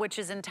 which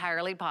is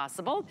entirely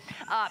possible,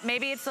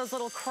 maybe it's those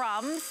little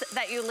crumbs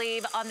that you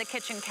leave on the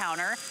kitchen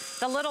counter,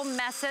 the little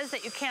messes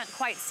that you can't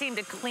quite seem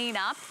to clean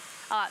up,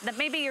 that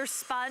maybe your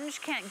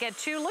sponge can't get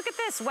to. Look at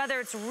this, whether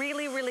it's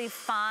really, really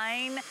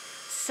fine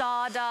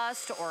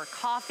sawdust or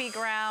coffee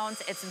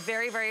grounds. It's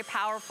very, very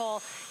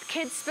powerful.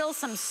 Kids spill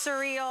some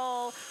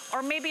cereal,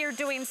 or maybe you're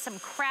doing some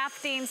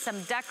crafting,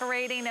 some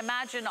decorating.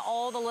 Imagine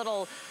all the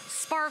little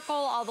sparkle,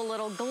 all the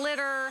little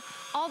glitter,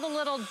 all the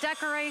little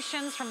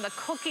decorations from the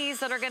cookies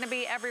that are gonna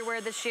be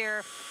everywhere this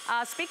year.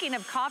 Speaking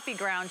of coffee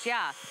grounds,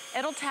 yeah,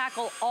 it'll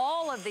tackle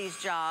all of these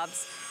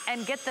jobs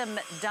and get them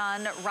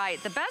done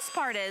right. The best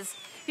part is,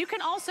 you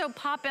can also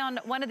pop on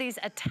one of these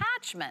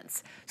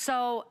attachments.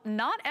 So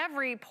not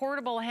every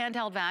portable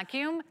handheld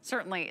vacuum,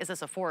 certainly is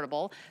this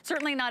affordable,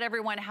 certainly not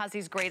everyone has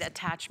these great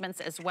attachments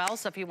as well.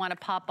 So if you want to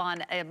pop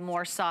on a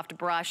more soft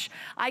brush,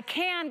 I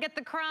can get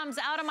the crumbs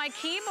out of my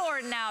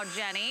keyboard now,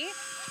 Jenny. It's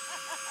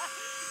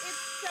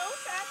so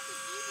fast and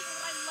easy. And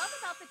what I love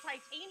about the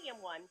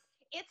titanium one,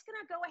 it's going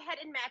to go ahead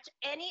and match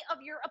any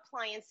of your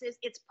appliances.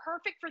 It's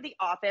perfect for the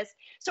office.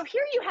 So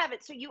here you have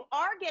it. So you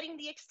are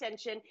getting the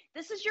extension.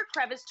 This is your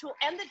crevice tool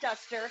and the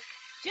duster.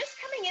 Just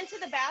coming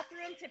into the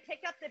bathroom to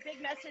pick up the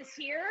big messes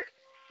here.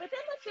 But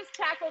then let's just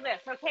tackle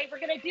this, okay? We're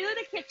going to do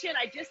the kitchen.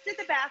 I just did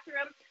the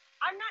bathroom.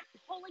 I'm not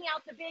pulling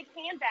out the big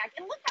hand vac.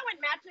 And look how it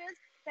matches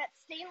that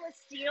stainless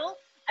steel.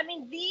 I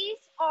mean, these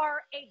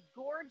are a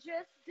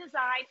gorgeous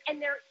design, and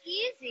they're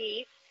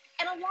easy.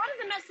 And a lot of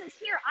the messes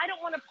here, I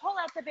don't want to pull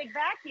out the big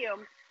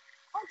vacuum.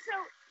 Also,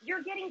 you're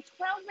getting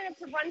 12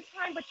 minutes of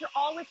runtime, but you're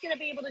always going to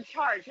be able to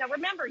charge. Now,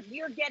 remember,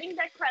 you're getting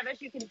that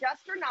crevice. You can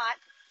dust or not.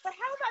 But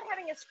how about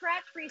having a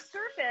scratch-free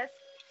surface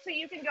so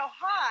you can go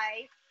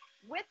high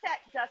with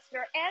that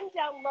duster and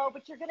down low,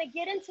 but you're going to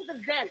get into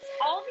the vents,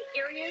 all the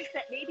areas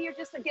that maybe you're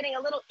just getting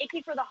a little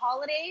icky for the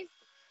holidays,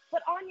 but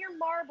on your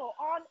marble,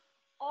 on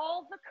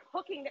all the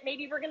cooking that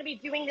maybe we're going to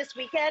be doing this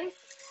weekend,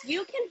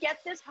 you can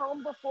get this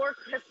home before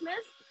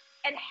Christmas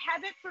and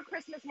have it for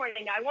Christmas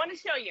morning. Now, I want to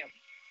show you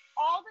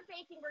all the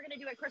baking we're going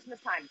to do at Christmas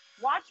time.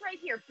 Watch right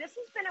here. This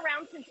has been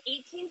around since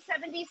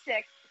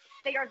 1876.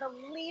 They are the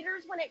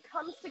leaders when it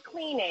comes to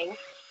cleaning.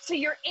 So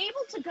you're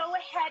able to go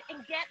ahead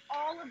and get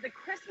all of the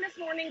Christmas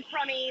morning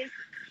crummies,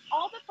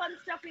 all the fun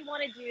stuff we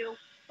want to do,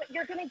 but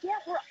you're going to get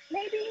where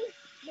maybe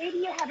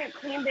you haven't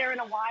cleaned there in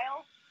a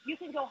while. You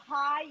can go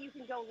high, you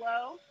can go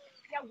low.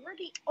 Yeah, we're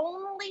the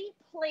only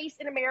place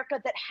in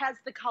America that has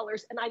the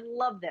colors, and I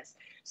love this.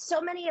 So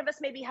many of us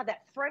maybe have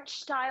that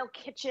French-style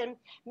kitchen,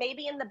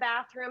 maybe in the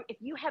bathroom. If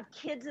you have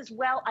kids as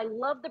well, I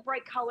love the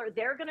bright color.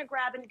 They're going to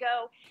grab and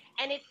go,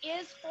 and it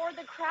is for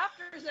the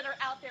crafters that are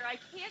out there. I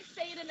can't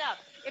say it enough.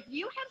 If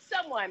you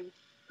have someone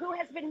who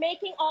has been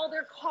making all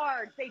their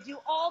cards, they do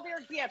all their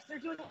gifts, they're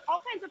doing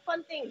all kinds of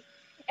fun things.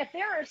 If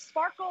there are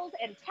sparkles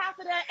and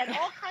taffeta and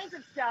all kinds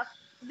of stuff,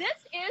 this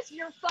is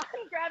your fun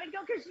grab and go,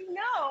 because you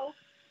know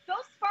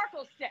those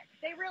sparkles stick.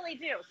 They really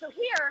do. So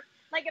here,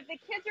 like if the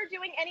kids are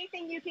doing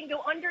anything, you can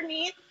go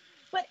underneath,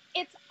 but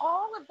it's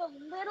all of the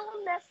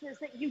little messes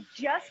that you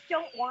just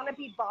don't want to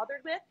be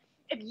bothered with.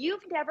 If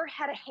you've never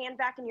had a hand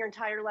vac in your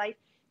entire life,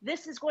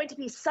 this is going to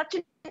be such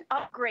an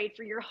upgrade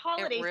for your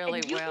holidays. It really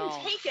and you will.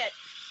 can take it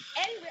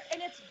anywhere,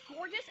 and it's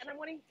gorgeous. And I'm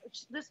wanting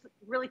this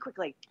really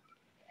quickly.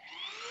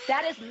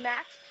 That is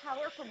max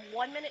power from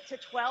 1 minute to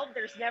 12.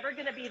 There's never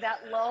going to be that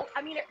low.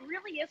 I mean, it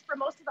really is for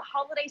most of the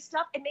holiday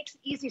stuff. It makes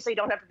it easy so you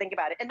don't have to think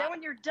about it. And then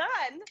when you're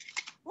done,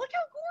 look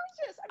how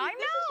gorgeous. I mean,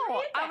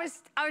 I know.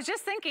 I was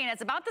just thinking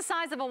it's about the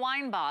size of a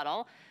wine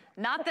bottle.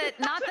 Not that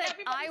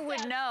I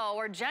would know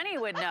or Jenny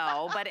would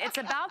know, but it's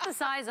about the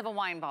size of a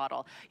wine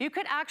bottle. You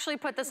could actually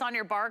put this on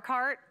your bar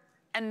cart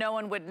and no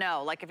one would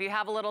know. Like if you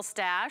have a little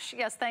stash,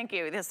 yes, thank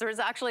you. There's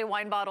actually a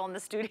wine bottle in the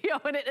studio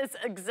and it is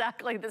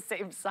exactly the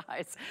same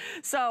size.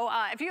 So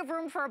if you have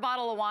room for a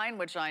bottle of wine,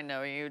 which I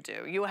know you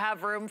do, you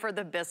have room for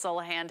the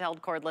Bissell handheld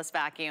cordless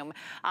vacuum.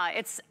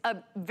 It's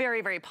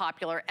very, very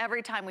popular.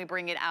 Every time we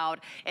bring it out,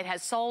 it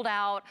has sold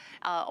out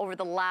over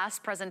the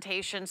last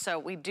presentation. So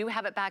we do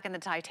have it back in the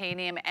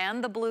titanium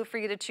and the blue for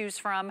you to choose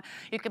from.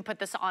 You can put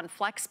this on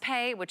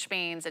FlexPay, which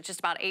means it's just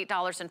about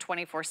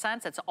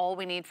 $8.24. That's all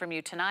we need from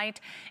you tonight.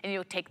 And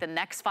you'll take the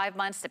next 5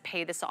 months to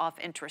pay this off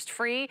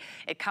interest-free.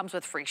 It comes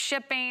with free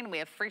shipping. We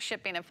have free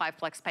shipping and 5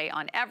 FlexPay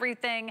on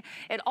everything.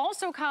 It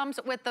also comes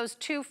with those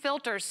 2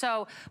 filters.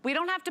 So we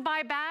don't have to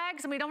buy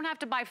bags and we don't have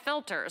to buy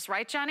filters,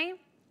 right, Jenny?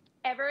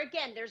 Ever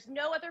again, there's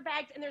no other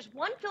bags, and there's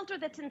 1 filter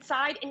that's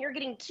inside, and you're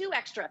getting 2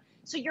 extra.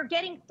 So you're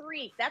getting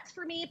 3. That's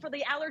for me, for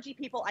the allergy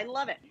people. I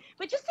love it.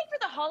 But just think for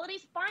the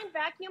holidays, fine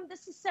vacuum,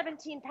 this is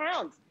 17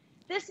 pounds.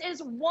 This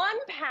is 1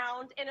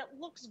 pound, and it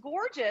looks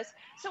gorgeous.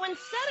 So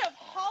instead of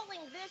hauling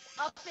this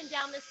up and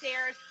down the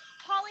stairs,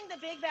 hauling the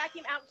big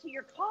vacuum out to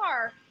your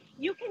car,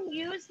 you can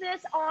use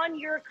this on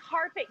your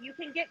carpet. You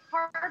can get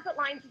carpet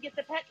lines to get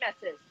the pet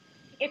messes.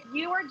 If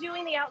you are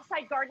doing the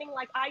outside gardening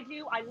like I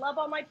do, I love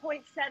all my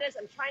poinsettias.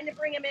 I'm trying to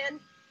bring them in.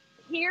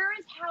 Here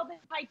is how the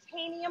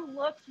titanium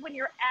looks when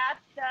you're at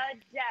the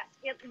desk.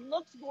 It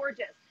looks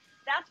gorgeous.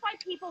 That's why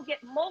people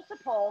get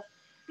multiple,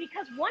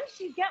 because once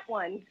you get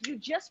one, you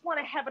just want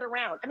to have it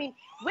around. I mean,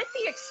 with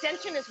the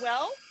extension as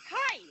well,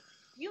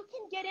 you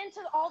can get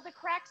into all the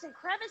cracks and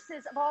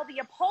crevices of all the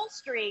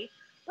upholstery,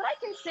 but I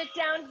can sit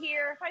down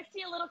here. If I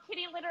see a little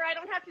kitty litter, I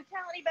don't have to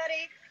tell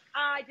anybody.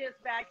 I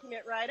just vacuum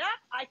it right up.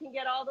 I can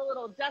get all the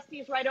little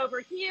dusties right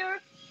over here.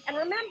 And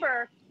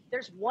remember,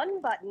 there's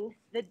 1 button.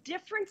 The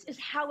difference is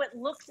how it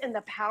looks and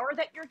the power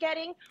that you're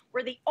getting.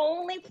 We're the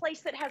only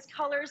place that has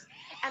colors.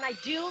 And I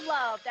do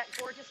love that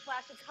gorgeous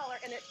flash of color.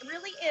 And it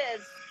really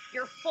is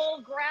your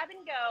full grab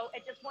and go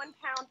at just 1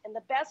 pound. And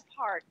the best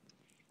part,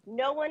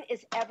 no one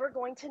is ever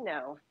going to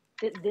know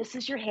that this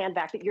is your hand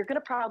vac that you're going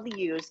to probably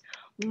use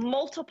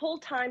multiple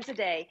times a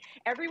day.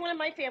 Everyone in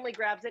my family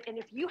grabs it. And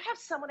if you have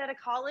someone at a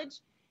college,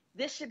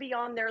 this should be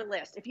on their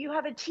list. If you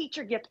have a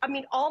teacher gift, I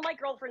mean, all my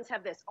girlfriends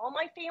have this. All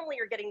my family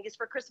are getting these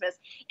for Christmas.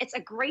 It's a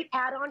great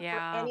add-on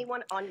for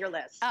anyone on your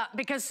list.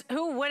 Because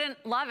who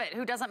wouldn't love it?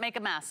 Who doesn't make a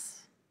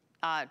mess?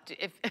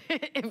 If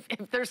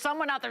there's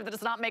someone out there that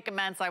does not make a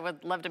mess, I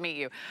would love to meet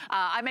you.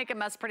 I make a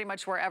mess pretty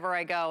much wherever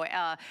I go.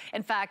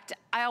 In fact,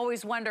 I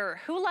always wonder,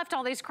 who left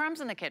all these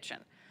crumbs in the kitchen?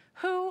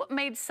 Who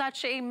made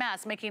such a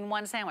mess making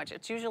 1 sandwich?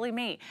 It's usually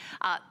me.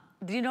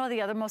 Do you know the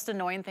other most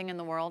annoying thing in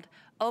the world?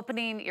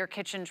 Opening your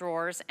kitchen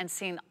drawers and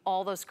seeing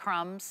all those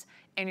crumbs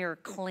in your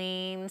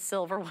clean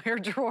silverware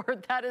drawer.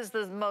 That is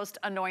the most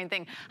annoying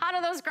thing. How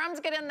do those crumbs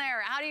get in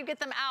there? How do you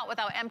get them out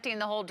without emptying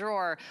the whole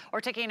drawer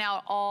or taking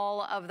out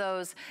all of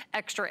those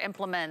extra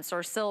implements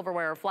or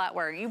silverware or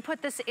flatware? You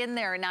put this in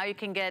there and now you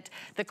can get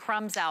the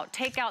crumbs out.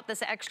 Take out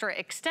this extra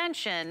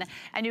extension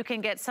and you can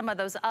get some of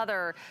those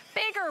other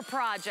bigger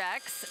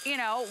projects, you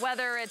know,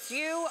 whether it's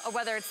you, or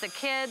whether it's the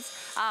kids,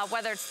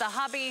 whether it's the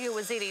hubby who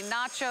was eating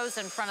nachos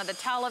in front of the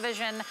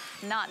television,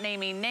 not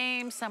naming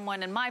names.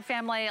 Someone in my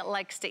family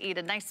likes to eat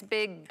a nice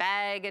big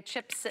bag of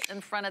chips sitting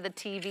in front of the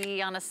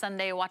TV on a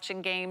Sunday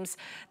watching games.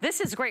 This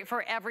is great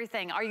for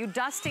everything. Are you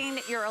dusting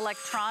your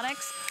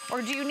electronics,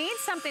 or do you need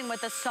something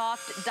with a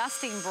soft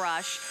dusting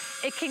brush?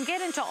 It can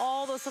get into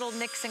all those little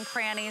nicks and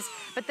crannies,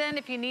 but then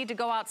if you need to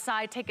go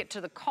outside, take it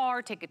to the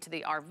car, take it to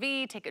the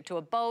RV, take it to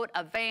a boat,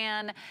 a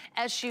van,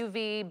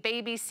 SUV,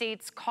 baby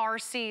seats, car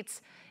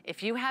seats.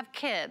 if you have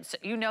kids,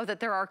 you know that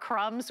there are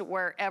crumbs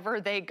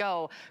wherever they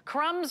go.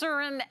 Crumbs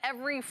are in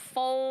every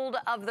fold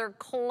of their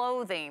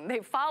clothing. They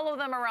follow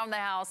them around the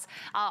house.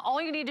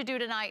 All you need to do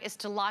tonight is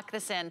to lock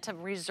this in, to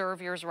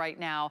reserve yours right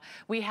now.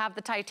 We have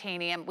the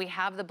titanium, we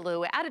have the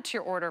blue. Add it to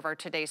your order of our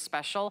today's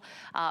special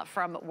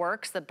from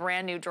Works, the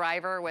brand new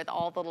driver with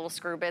all the little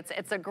screw bits.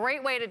 It's a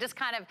great way to just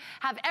kind of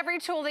have every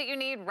tool that you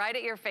need right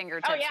at your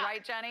fingertips,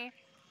 right, Jenny?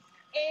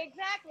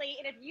 Exactly.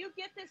 And if you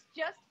get this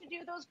just to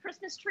do those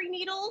Christmas tree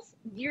needles,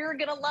 you're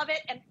going to love it.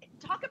 And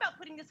talk about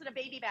putting this in a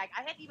baby bag.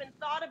 I hadn't even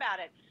thought about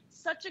it.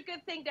 Such a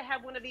good thing to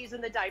have one of these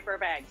in the diaper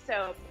bag.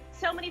 So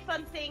many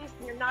fun things,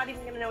 and you're not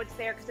even going to know it's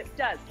there because it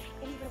does.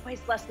 It even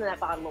weighs less than that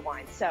bottle of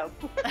wine. So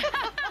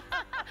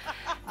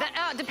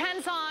that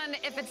depends on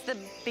if it's the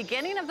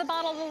beginning of the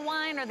bottle of the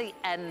wine or the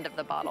end of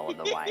the bottle of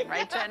the wine,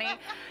 right, Jenny?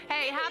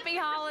 Hey, happy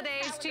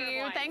holidays to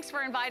you. Thanks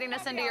for inviting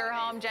us into your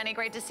home, Jenny.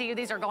 Great to see you.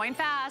 These are going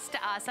fast.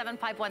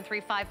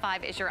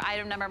 751355 is your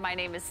item number. My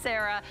name is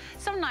Sarah.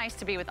 So nice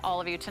to be with all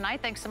of you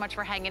tonight. Thanks so much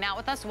for hanging out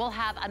with us. We'll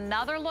have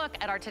another look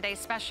at our today's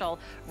special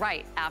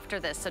right after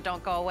this, so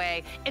don't go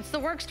away. It's the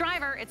Works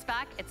driver. It's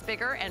back. It's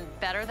bigger and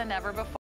better than ever before.